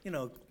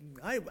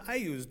 I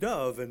use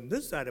Dove and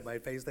this side of my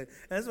face.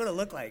 That's what it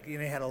looked like. He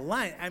had a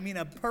line,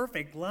 a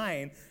perfect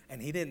line,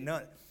 and he didn't know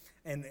it.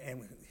 And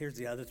here's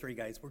the other three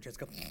guys. We're just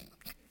going,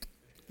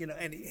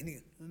 and he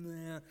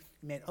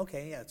man,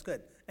 okay, yeah, it's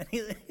good. And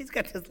he's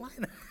got this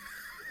line.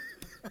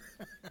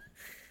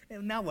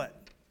 And now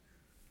what?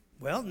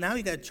 Well, now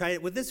you got to try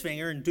it with this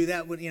finger and do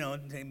that with,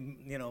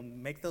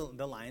 make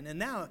the line. And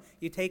now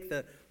you take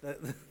the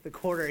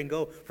quarter and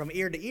go from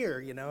ear to ear,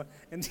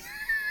 and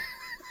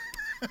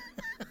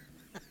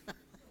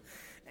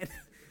and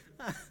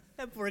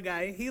that poor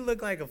guy, he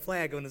looked like a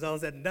flag when it's all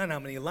said and done. How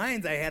many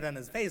lines I had on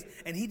his face,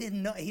 and he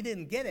didn't know, he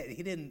didn't get it,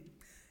 he didn't,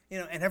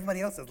 and everybody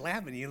else is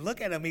laughing. You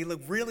look at him, he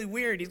looked really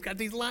weird. He's got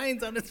these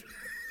lines on his.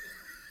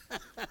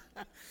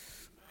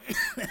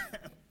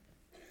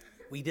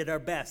 We did our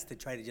best to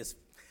try to just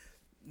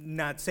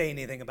not say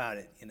anything about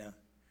it,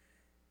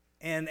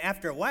 And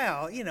after a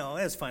while, it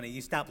was funny.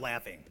 You stop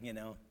laughing,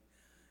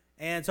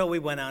 And so we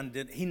went on.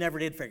 He never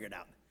did figure it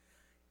out.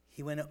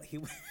 He went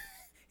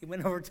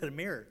over to the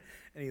mirror,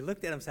 and he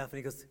looked at himself, and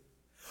he goes,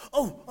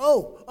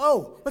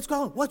 oh, what's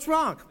going on? What's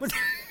wrong?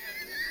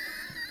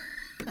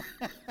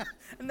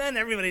 And then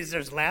everybody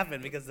starts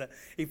laughing because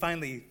he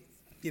finally,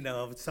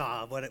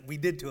 saw what we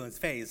did to his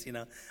face,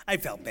 I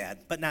felt bad,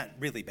 but not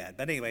really bad.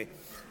 But anyway.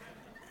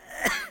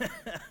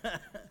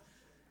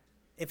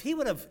 If he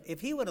would have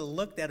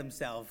looked at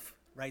himself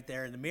right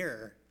there in the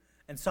mirror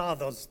and saw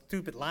those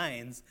stupid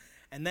lines,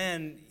 and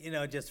then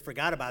just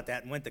forgot about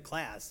that and went to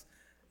class,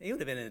 he would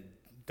have been a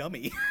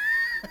dummy.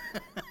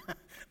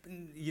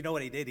 You know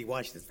what he did? He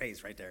washed his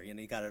face right there.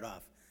 He got it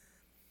off.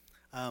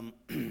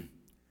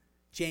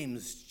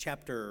 James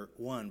chapter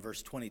 1,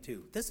 verse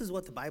 22. This is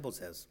what the Bible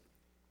says.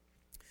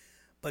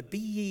 But be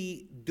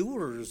ye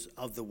doers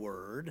of the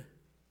word,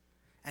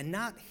 and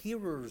not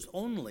hearers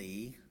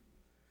only,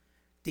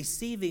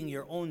 deceiving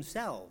your own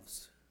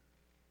selves.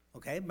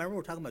 Okay, remember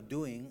we're talking about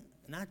doing,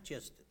 not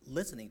just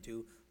listening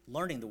to,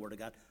 learning the word of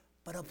God,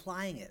 but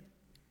applying it.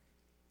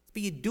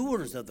 Be ye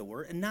doers of the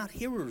word, and not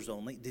hearers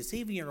only,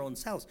 deceiving your own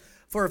selves.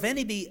 For if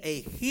any be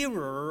a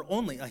hearer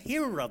only, a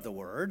hearer of the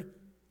word,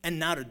 and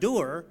not a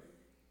doer,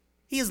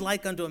 he is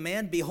like unto a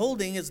man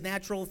beholding his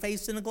natural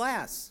face in a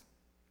glass.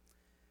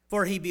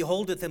 For he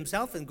beholdeth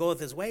himself, and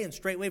goeth his way, and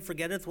straightway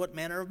forgetteth what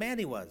manner of man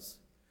he was.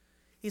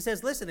 He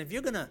says, listen, if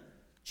you're going to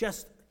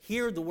just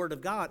hear the word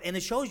of God, and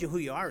it shows you who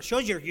you are, it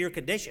shows your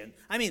condition,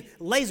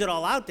 lays it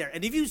all out there.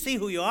 And if you see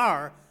who you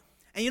are,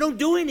 and you don't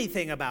do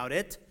anything about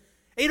it,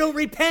 you don't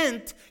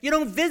repent, you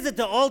don't visit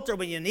the altar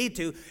when you need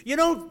to, you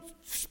don't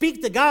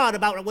speak to God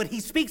about what he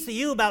speaks to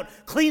you about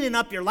cleaning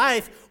up your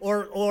life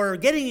or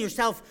getting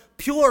yourself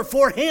pure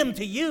for him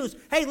to use.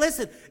 Hey,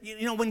 listen,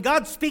 when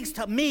God speaks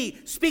to me,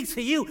 speaks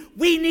to you,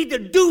 we need to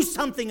do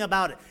something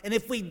about it. And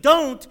if we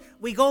don't,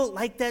 we go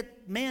like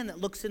that man that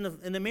looks in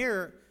the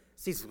mirror,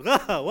 sees,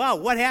 oh, wow,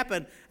 what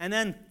happened? And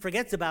then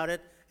forgets about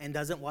it and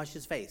doesn't wash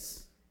his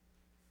face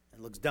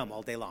and looks dumb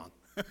all day long.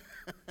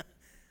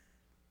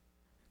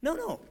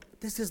 No,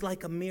 this is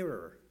like a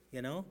mirror,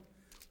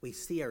 We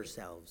see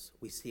ourselves.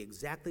 We see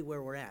exactly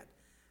where we're at.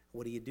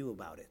 What do you do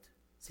about it?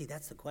 See,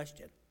 that's the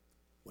question.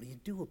 What do you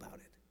do about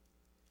it?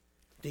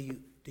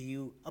 Do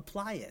you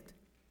apply it?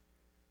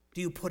 Do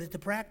you put it to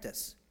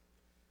practice?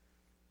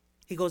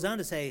 He goes on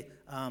to say,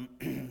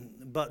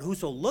 but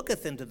whoso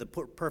looketh into the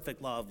perfect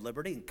law of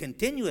liberty and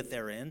continueth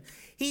therein,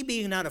 he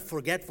being not a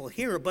forgetful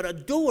hearer, but a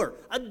doer,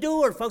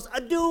 folks, a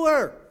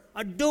doer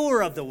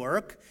of the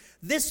work,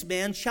 this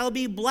man shall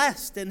be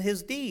blessed in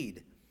his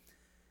deed.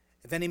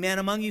 If any man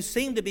among you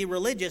seem to be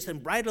religious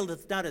and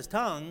bridleth not his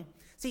tongue,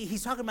 see,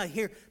 he's talking about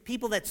here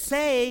people that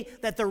say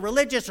that they're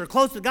religious or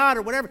close to God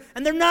or whatever,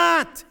 and they're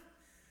not.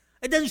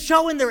 It doesn't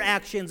show in their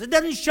actions. It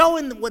doesn't show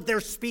in their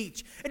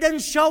speech. It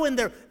doesn't show in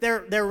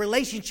their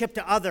relationship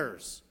to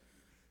others.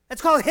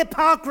 That's called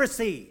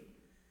hypocrisy.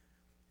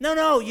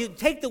 No, you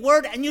take the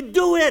word and you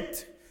do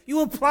it.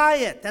 You apply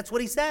it. That's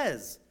what he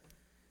says.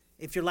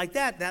 If you're like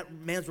that, that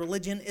man's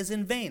religion is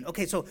in vain.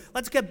 Okay, so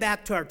let's get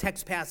back to our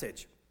text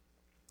passage.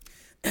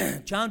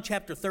 John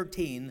chapter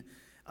 13.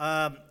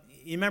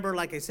 You remember,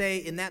 like I say,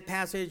 in that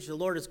passage, the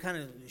Lord is kind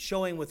of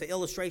showing with the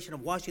illustration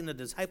of washing the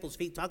disciples'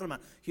 feet, talking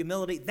about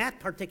humility. That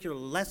particular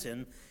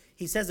lesson,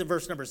 he says in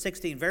verse number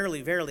 16,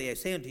 Verily, verily, I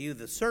say unto you,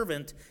 the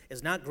servant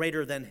is not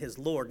greater than his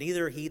Lord,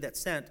 neither he that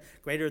sent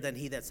greater than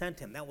he that sent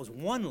him. That was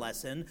one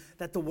lesson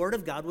that the Word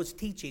of God was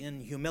teaching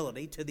in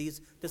humility to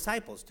these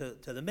disciples, to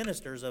the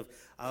ministers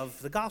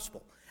of the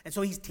gospel. And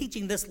so he's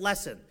teaching this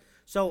lesson.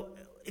 So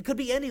it could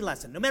be any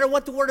lesson, no matter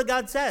what the Word of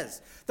God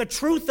says. The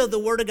truth of the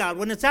Word of God,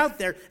 when it's out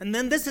there. And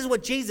then this is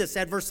what Jesus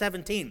said, verse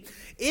 17.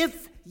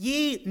 If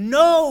ye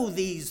know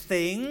these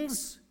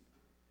things,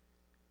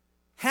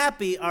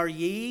 Happy are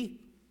ye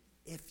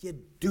if you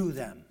do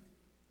them.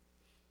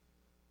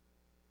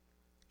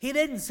 He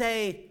didn't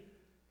say,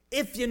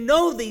 if you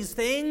know these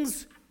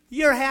things,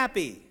 you're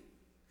happy.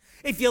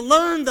 If you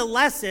learn the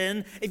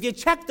lesson, if you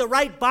check the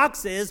right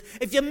boxes,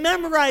 if you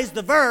memorize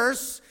the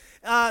verse,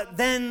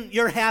 then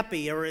you're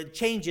happy, or it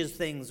changes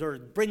things, or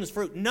it brings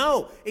fruit.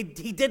 No, he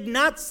did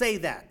not say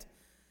that.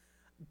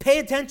 Pay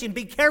attention,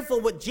 be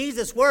careful with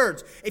Jesus'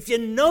 words. If you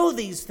know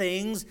these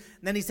things,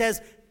 then he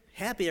says,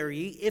 happy are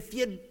ye if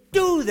you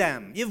do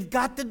them. You've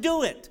got to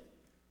do it.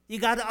 You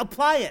got to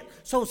apply it.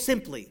 So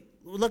simply,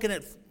 we're looking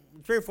at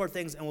 3 or 4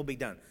 things and we'll be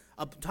done.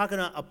 Talking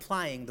about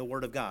applying the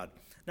Word of God.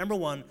 Number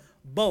 1,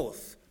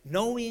 both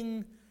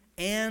knowing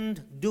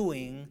and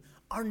doing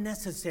are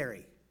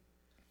necessary.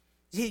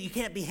 You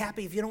can't be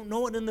happy if you don't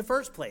know it in the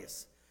first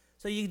place.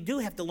 So you do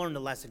have to learn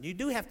the lesson. You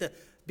do have to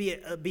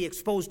be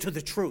exposed to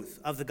the truth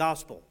of the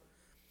gospel.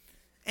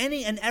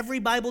 Any and every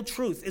Bible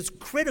truth is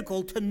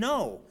critical to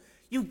know.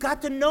 You've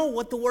got to know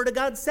what the Word of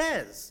God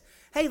says.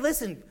 Hey,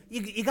 listen,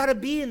 you got to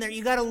be in there.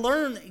 You got to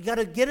learn. You got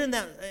to get in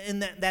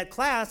that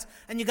class,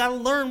 and you got to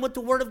learn what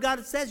the Word of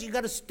God says. You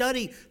got to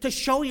study to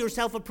show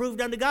yourself approved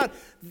unto God.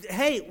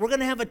 Hey, we're going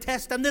to have a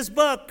test on this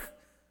book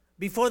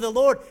before the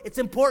Lord. It's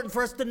important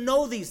for us to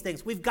know these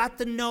things. We've got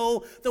to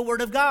know the Word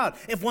of God.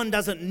 If one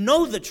doesn't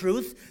know the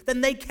truth,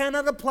 then they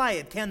cannot apply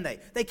it, can they?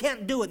 They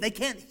can't do it. They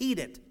can't heed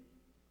it.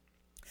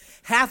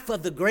 Half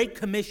of the Great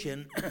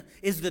Commission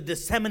is the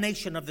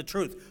dissemination of the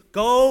truth.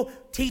 Go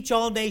teach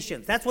all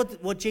nations. That's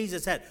what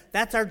Jesus said.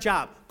 That's our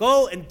job.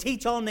 Go and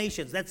teach all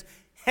nations. That's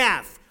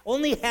half,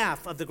 only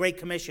half of the Great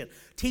Commission.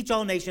 Teach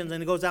all nations,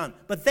 and it goes on.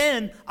 But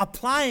then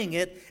applying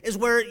it is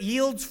where it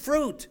yields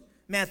fruit.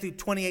 Matthew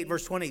 28,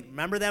 verse 20.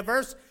 Remember that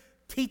verse?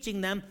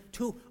 Teaching them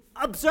to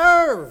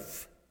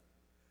observe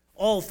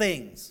all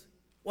things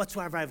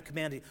whatsoever I have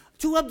commanded you.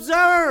 To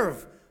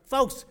observe.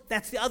 Folks,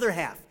 that's the other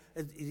half.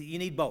 You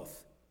need both.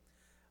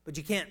 But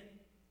you can't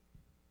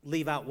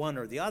leave out one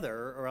or the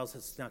other, or else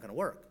it's not going to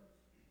work.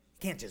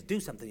 You can't just do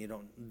something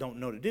you don't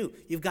know to do.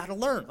 You've got to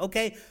learn,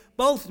 okay?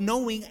 Both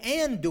knowing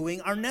and doing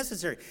are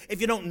necessary.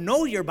 If you don't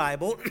know your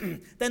Bible,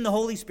 then the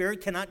Holy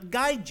Spirit cannot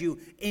guide you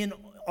in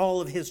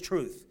all of His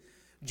truth.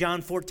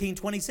 John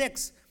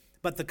 14:26.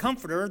 But the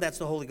Comforter, that's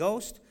the Holy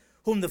Ghost,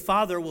 whom the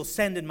Father will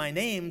send in my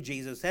name,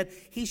 Jesus said,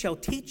 he shall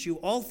teach you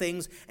all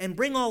things and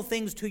bring all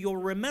things to your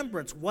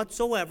remembrance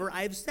whatsoever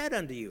I have said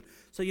unto you.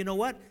 So you know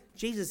what?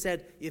 Jesus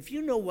said, if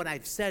you know what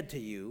I've said to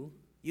you,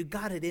 you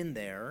got it in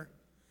there,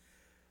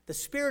 the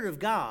Spirit of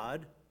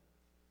God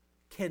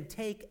can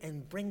take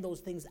and bring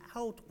those things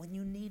out when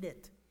you need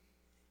it.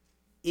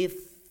 If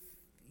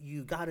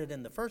you got it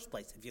in the first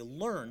place, if you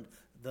learned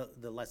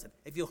the lesson,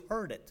 if you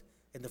heard it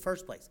in the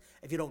first place.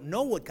 If you don't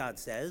know what God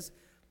says,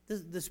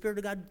 the Spirit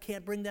of God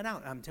can't bring that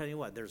out. I'm telling you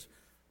what, there's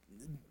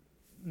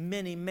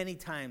many, many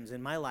times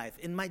in my life,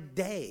 in my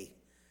day,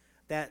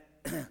 that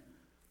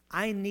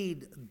I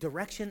need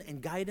direction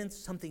and guidance.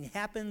 Something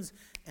happens,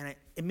 and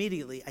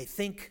I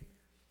think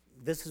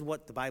this is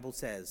what the Bible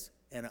says,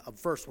 and a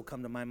verse will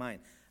come to my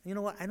mind. And you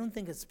know what? I don't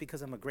think it's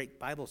because I'm a great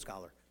Bible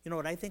scholar. You know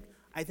what I think?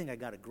 I think I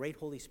got a great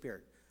Holy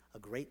Spirit, a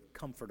great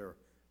comforter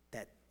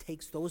that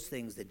takes those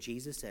things that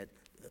Jesus said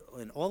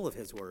in all of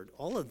His Word,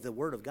 all of the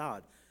Word of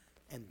God,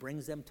 and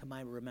brings them to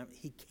my remembrance.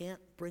 He can't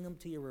bring them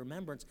to your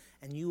remembrance,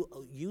 and you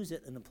use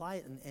it and apply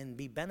it and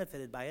be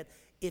benefited by it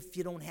if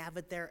you don't have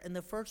it there in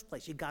the first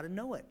place. You got to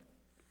know it.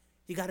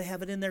 You got to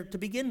have it in there to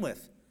begin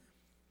with.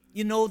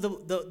 You know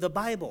the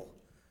Bible.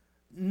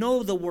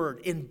 Know the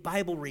Word in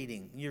Bible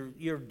reading,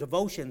 your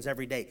devotions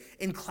every day,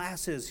 in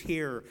classes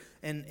here,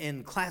 and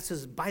in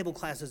classes, Bible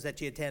classes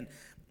that you attend,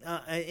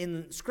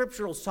 in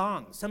scriptural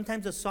songs.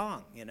 Sometimes a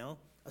song,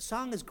 a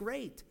song is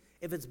great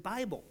if it's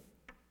Bible.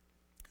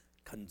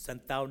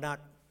 Consent thou not,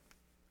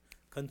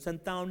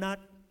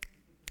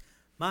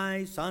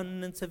 my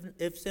son, and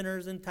if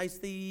sinners entice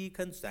thee,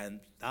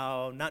 consent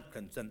thou not,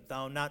 consent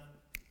thou not,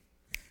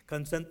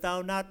 consent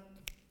thou not.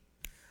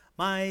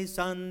 My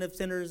son, if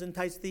sinners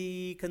entice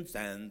thee,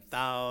 consent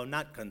thou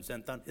not,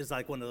 consent thou. It's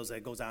like one of those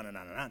that goes on and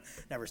on and on,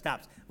 never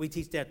stops. We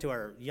teach that to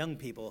our young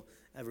people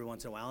every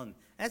once in a while, and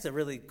that's a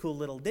really cool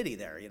little ditty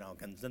there,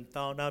 consent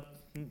thou not,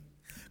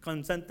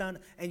 consent thou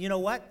not. And you know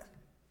what?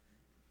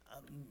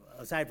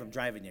 Aside from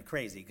driving you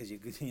crazy, because you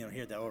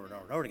hear that over and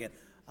over and over again,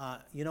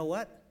 you know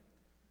what?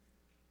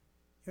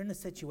 You're in a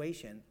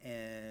situation,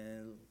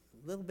 and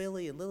little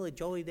Billy and little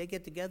Joey, they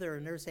get together,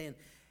 and they're saying,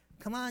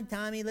 come on,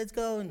 Tommy, let's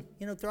go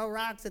and, throw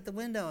rocks at the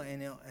window.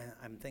 And,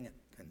 I'm thinking,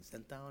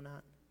 consent thou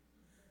not?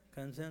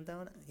 Consent thou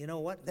not? You know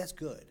what? That's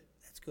good.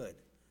 That's good.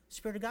 The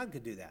Spirit of God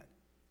could do that.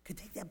 Could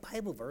take that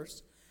Bible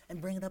verse and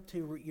bring it up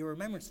to your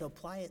remembrance to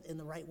apply it in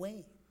the right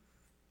way.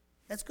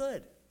 That's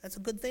good. That's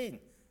a good thing.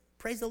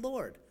 Praise the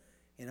Lord.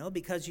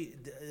 Because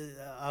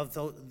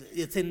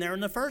it's in there in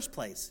the first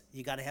place.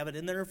 You got to have it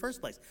in there in the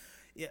first place.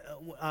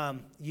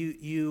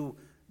 You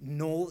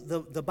know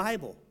the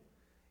Bible.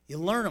 You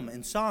learn them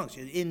in songs,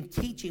 in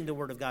teaching the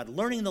Word of God,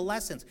 learning the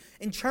lessons,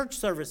 in church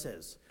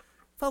services.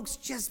 Folks,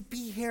 just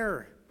be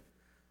here.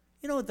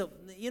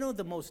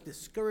 The most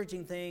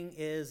discouraging thing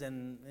is,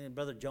 and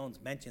Brother Jones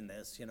mentioned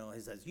this, he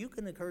says, you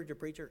can encourage a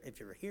preacher if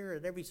you're here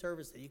at every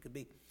service that you could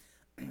be.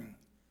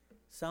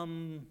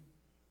 Some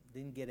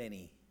didn't get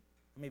any.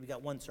 Maybe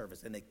got one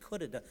service, and they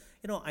could have done.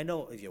 I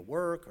know if you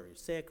work or you're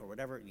sick or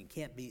whatever, you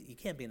can't be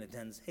in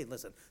attendance. Hey,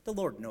 listen, the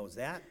Lord knows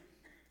that.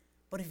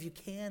 But if you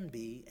can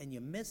be and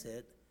you miss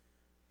it,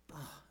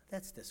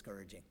 that's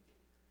discouraging.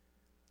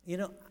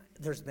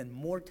 There's been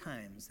more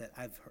times that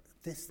I've heard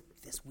this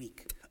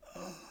week.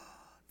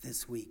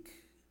 This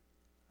week,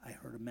 I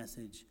heard a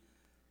message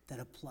that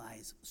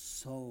applies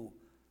so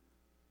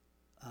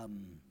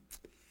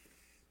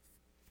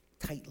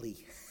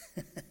tightly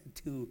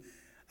to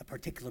a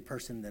particular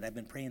person that I've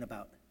been praying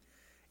about,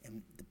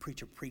 and the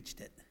preacher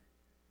preached it.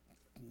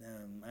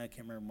 I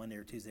can't remember, Monday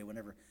or Tuesday,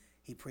 whenever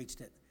he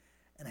preached it,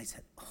 and I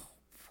said, "Oh,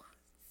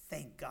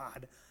 thank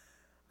God!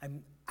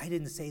 I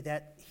didn't say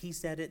that. He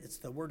said it. It's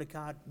the Word of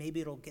God.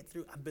 Maybe it'll get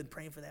through." I've been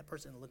praying for that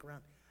person to look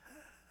around.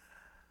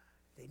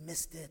 They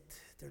missed it.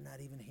 They're not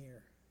even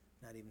here.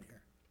 Not even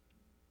here.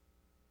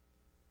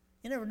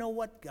 You never know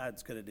what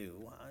God's going to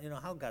do.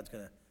 How God's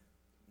going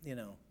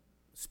to,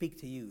 speak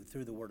to you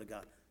through the Word of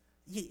God.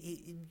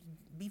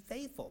 Be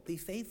faithful. Be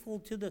faithful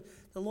to the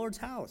Lord's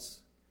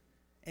house,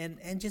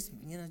 and just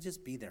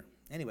be there.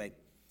 Anyway,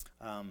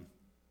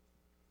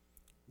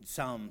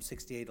 Psalm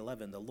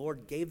 68:11. The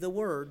Lord gave the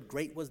word.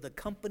 Great was the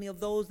company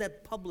of those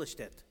that published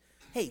it.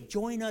 Hey,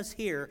 join us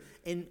here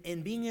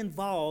in being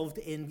involved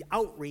in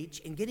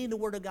outreach and getting the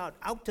Word of God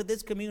out to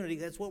this community.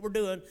 That's what we're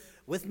doing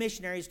with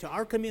missionaries to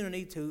our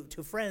community,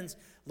 to friends,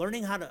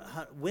 learning how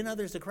to win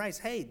others to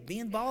Christ. Hey, be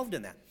involved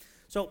in that.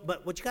 So,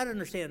 but what you got to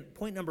understand,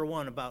 point number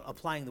one about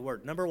applying the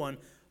Word. Number one,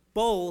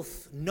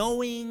 both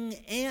knowing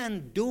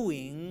and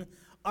doing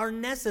are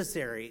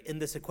necessary in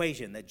this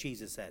equation that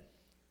Jesus said.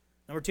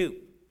 Number two,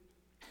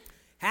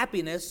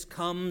 happiness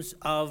comes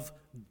of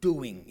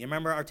doing. You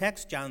remember our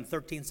text, John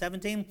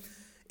 13:17?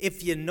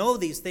 If you know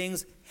these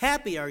things,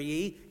 happy are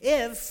ye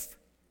if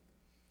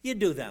you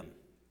do them.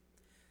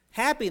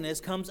 Happiness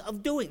comes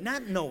of doing,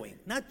 not knowing,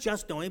 not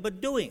just knowing,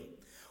 but doing.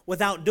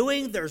 Without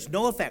doing, there's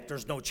no effect.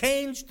 There's no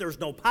change. There's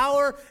no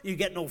power. You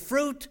get no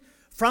fruit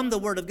from the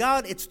Word of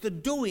God. It's the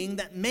doing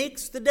that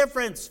makes the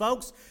difference,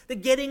 folks, the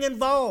getting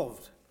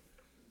involved.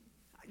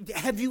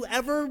 Have you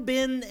ever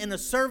been in a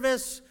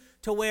service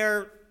to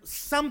where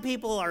some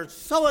people are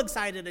so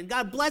excited and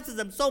God blesses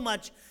them so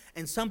much,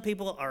 and some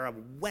people are a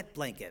wet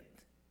blanket?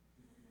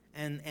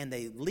 And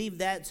they leave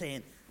that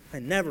saying, I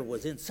never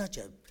was in such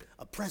a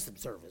oppressive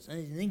service. I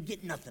didn't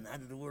get nothing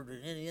out of the Word,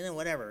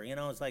 whatever.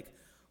 It's like,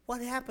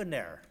 what happened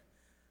there?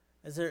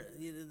 Is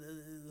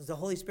the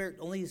Holy Spirit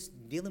only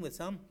dealing with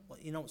some?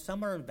 Well,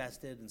 some are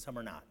invested and some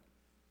are not.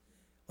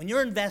 When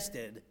you're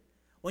invested,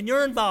 when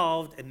you're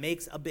involved, it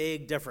makes a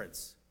big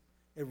difference.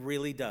 It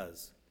really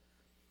does.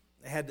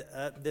 I had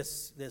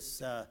this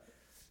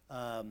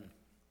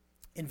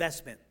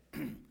investment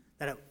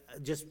that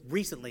just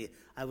recently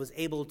I was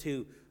able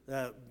to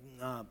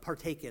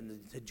partake in,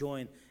 to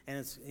join, and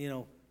it's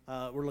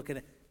we're looking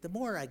at. The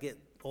more I get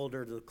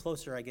older, the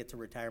closer I get to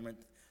retirement,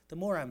 the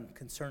more I'm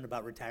concerned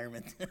about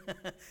retirement.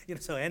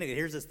 So anyway,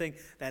 here's this thing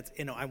that's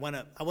I want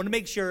to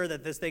make sure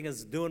that this thing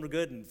is doing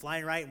good and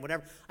flying right and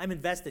whatever. I'm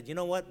invested. You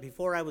know what?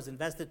 Before I was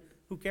invested,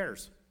 who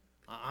cares?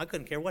 I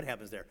couldn't care what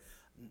happens there.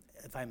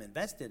 If I'm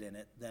invested in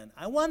it, then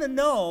I want to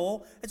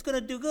know it's going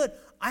to do good.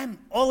 I'm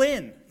all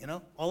in,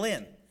 all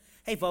in.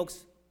 Hey,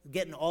 folks,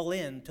 getting all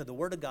in to the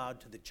Word of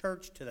God, to the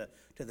church, to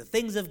the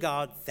things of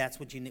God, that's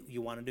what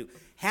you want to do.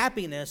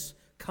 Happiness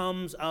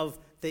comes of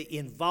the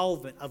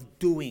involvement of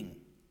doing.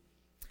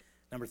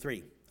 Number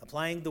three,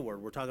 applying the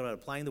Word. We're talking about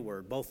applying the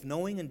Word. Both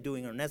knowing and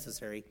doing are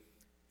necessary.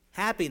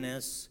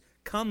 Happiness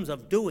comes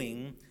of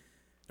doing.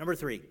 Number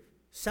three,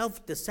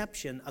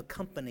 self-deception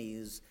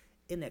accompanies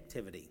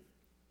inactivity.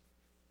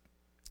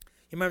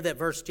 You remember that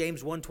verse,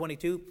 James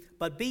 1:22?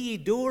 But be ye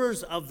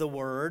doers of the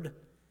word,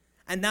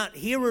 and not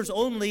hearers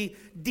only,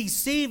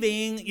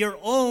 deceiving your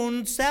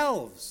own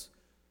selves.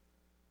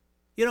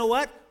 You know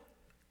what?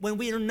 When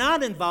we are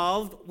not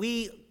involved,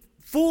 we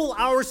fool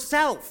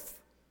ourselves.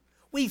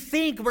 We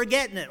think we're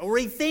getting it, or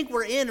we think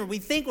we're in, or we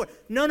think we're...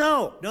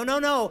 No.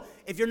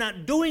 If you're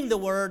not doing the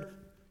word,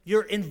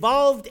 you're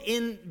involved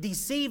in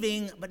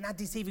deceiving, but not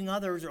deceiving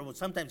others, or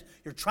sometimes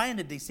you're trying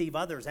to deceive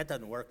others. That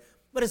doesn't work.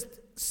 But it's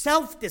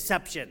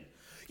self-deception.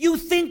 You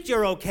think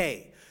you're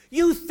okay.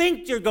 You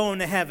think you're going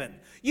to heaven.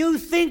 You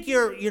think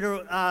you're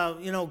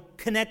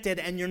connected,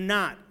 and you're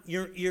not.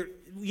 You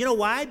know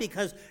why?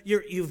 Because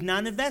you've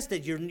not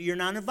invested. You're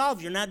not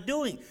involved. You're not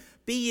doing.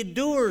 Be ye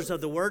doers of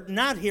the word,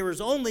 not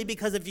hearers only,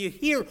 because if you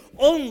hear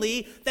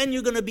only, then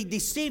you're going to be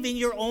deceiving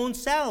your own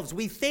selves.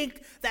 We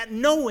think that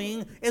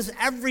knowing is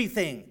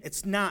everything.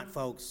 It's not,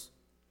 folks.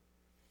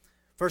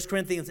 1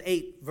 Corinthians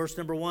 8, verse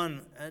number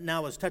 1,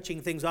 now as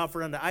touching things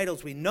offered unto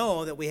idols, we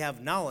know that we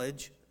have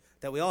knowledge,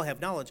 that we all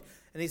have knowledge.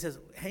 And he says,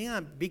 hang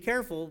on, be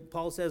careful.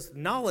 Paul says,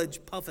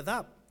 knowledge puffeth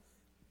up,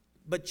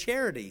 but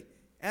charity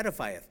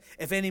edifieth.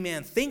 If any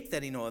man think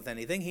that he knoweth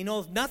anything, he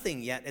knoweth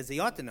nothing yet as he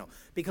ought to know.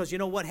 Because you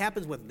know what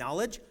happens with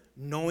knowledge?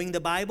 knowing the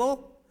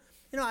Bible.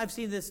 You know, I've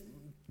seen this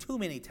too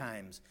many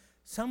times.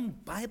 Some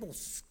Bible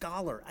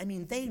scholar, I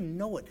mean, they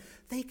know it.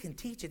 They can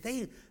teach it.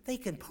 They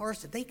can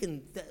parse it. They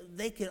can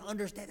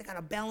understand. They got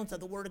a balance of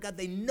the Word of God.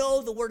 They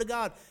know the Word of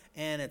God.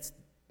 And it's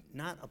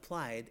not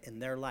applied in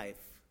their life.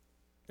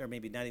 They're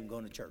maybe not even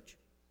going to church.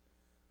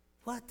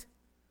 What?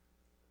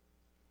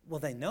 Well,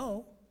 they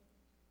know,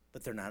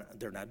 but they're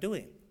not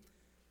doing.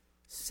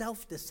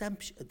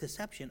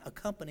 Self-deception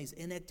accompanies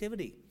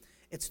inactivity.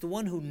 It's the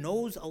one who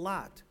knows a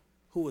lot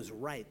who is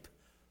ripe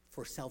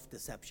for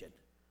self-deception.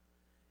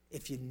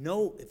 If you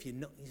know,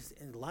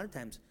 and a lot of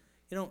times,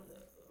 you know,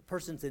 a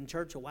person's in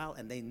church a while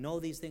and they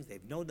know these things.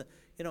 They've known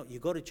you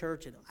go to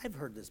church, and I've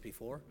heard this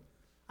before.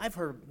 I've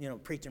heard,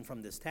 preaching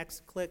from this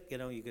text, click,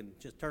 you can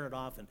just turn it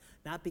off and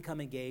not become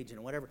engaged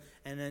and whatever.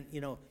 And then, you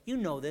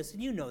know this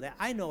and you know that.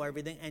 I know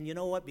everything. And you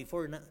know what?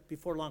 Before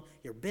long,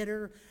 you're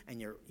bitter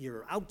and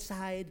you're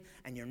outside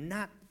and you're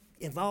not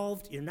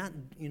involved. You're not,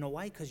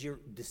 why? Because you're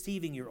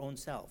deceiving your own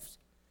selves.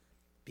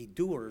 Be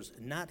doers,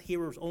 not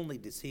hearers only,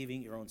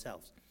 deceiving your own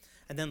selves.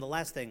 And then the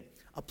last thing,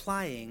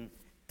 applying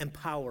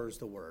empowers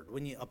the word,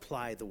 when you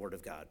apply the word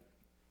of God.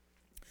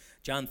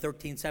 John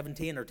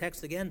 13:17, our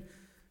text again.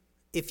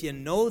 If you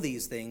know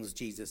these things,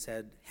 Jesus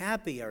said,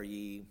 happy are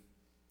ye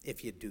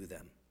if you do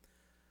them.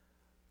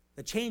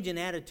 The change in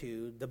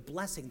attitude, the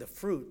blessing, the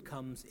fruit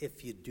comes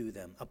if you do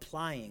them.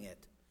 Applying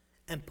it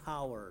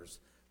empowers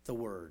the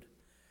word.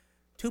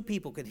 Two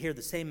people could hear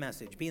the same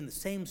message, be in the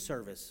same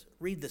service,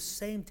 read the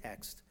same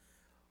text.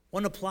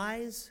 One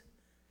applies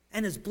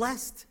and is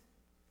blessed,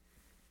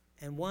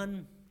 and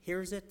one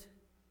hears it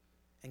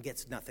and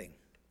gets nothing.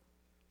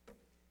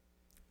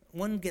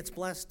 One gets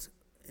blessed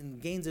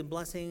and gains a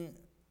blessing,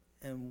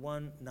 and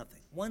one nothing.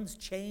 One's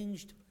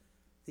changed,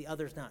 the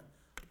other's not.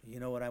 You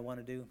know what I want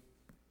to do?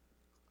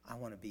 I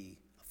want to be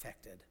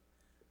affected.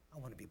 I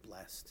want to be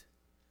blessed.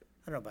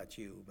 I don't know about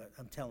you, but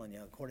I'm telling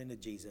you, according to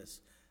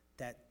Jesus,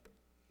 that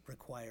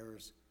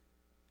requires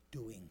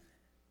doing,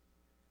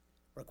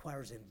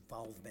 requires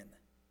involvement,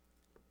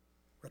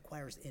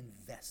 requires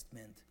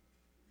investment.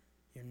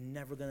 You're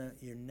never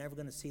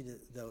gonna see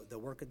the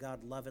work of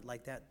God, love it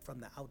like that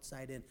from the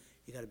outside in.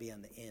 You got to be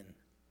on the in.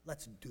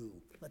 Let's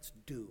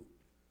do.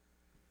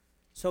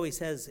 So he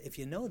says, if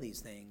you know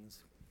these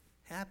things,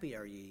 happy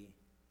are ye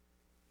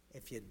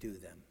if you do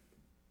them.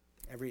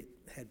 Every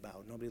head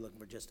bowed, nobody looking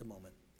for just a moment.